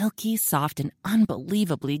to silky, soft, and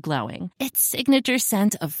unbelievably glowing. Its signature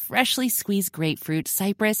scent of freshly squeezed grapefruit,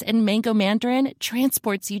 cypress, and mango mandarin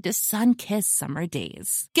transports you to sun-kissed summer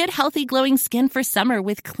days. Get healthy, glowing skin for summer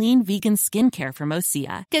with clean, vegan skincare from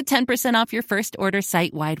Osea. Get 10% off your first order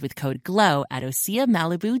site-wide with code GLOW at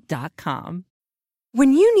OseaMalibu.com.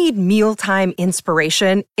 When you need mealtime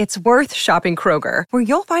inspiration, it's worth shopping Kroger, where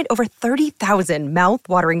you'll find over 30,000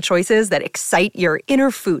 mouth-watering choices that excite your inner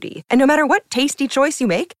foodie. And no matter what tasty choice you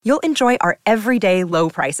make, you'll enjoy our everyday low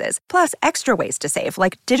prices, plus extra ways to save,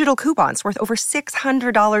 like digital coupons worth over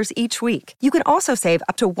 $600 each week. You can also save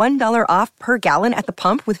up to $1 off per gallon at the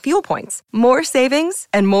pump with fuel points. More savings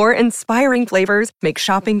and more inspiring flavors make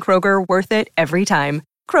shopping Kroger worth it every time.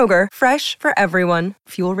 Kroger, fresh for everyone.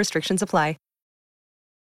 Fuel restrictions apply.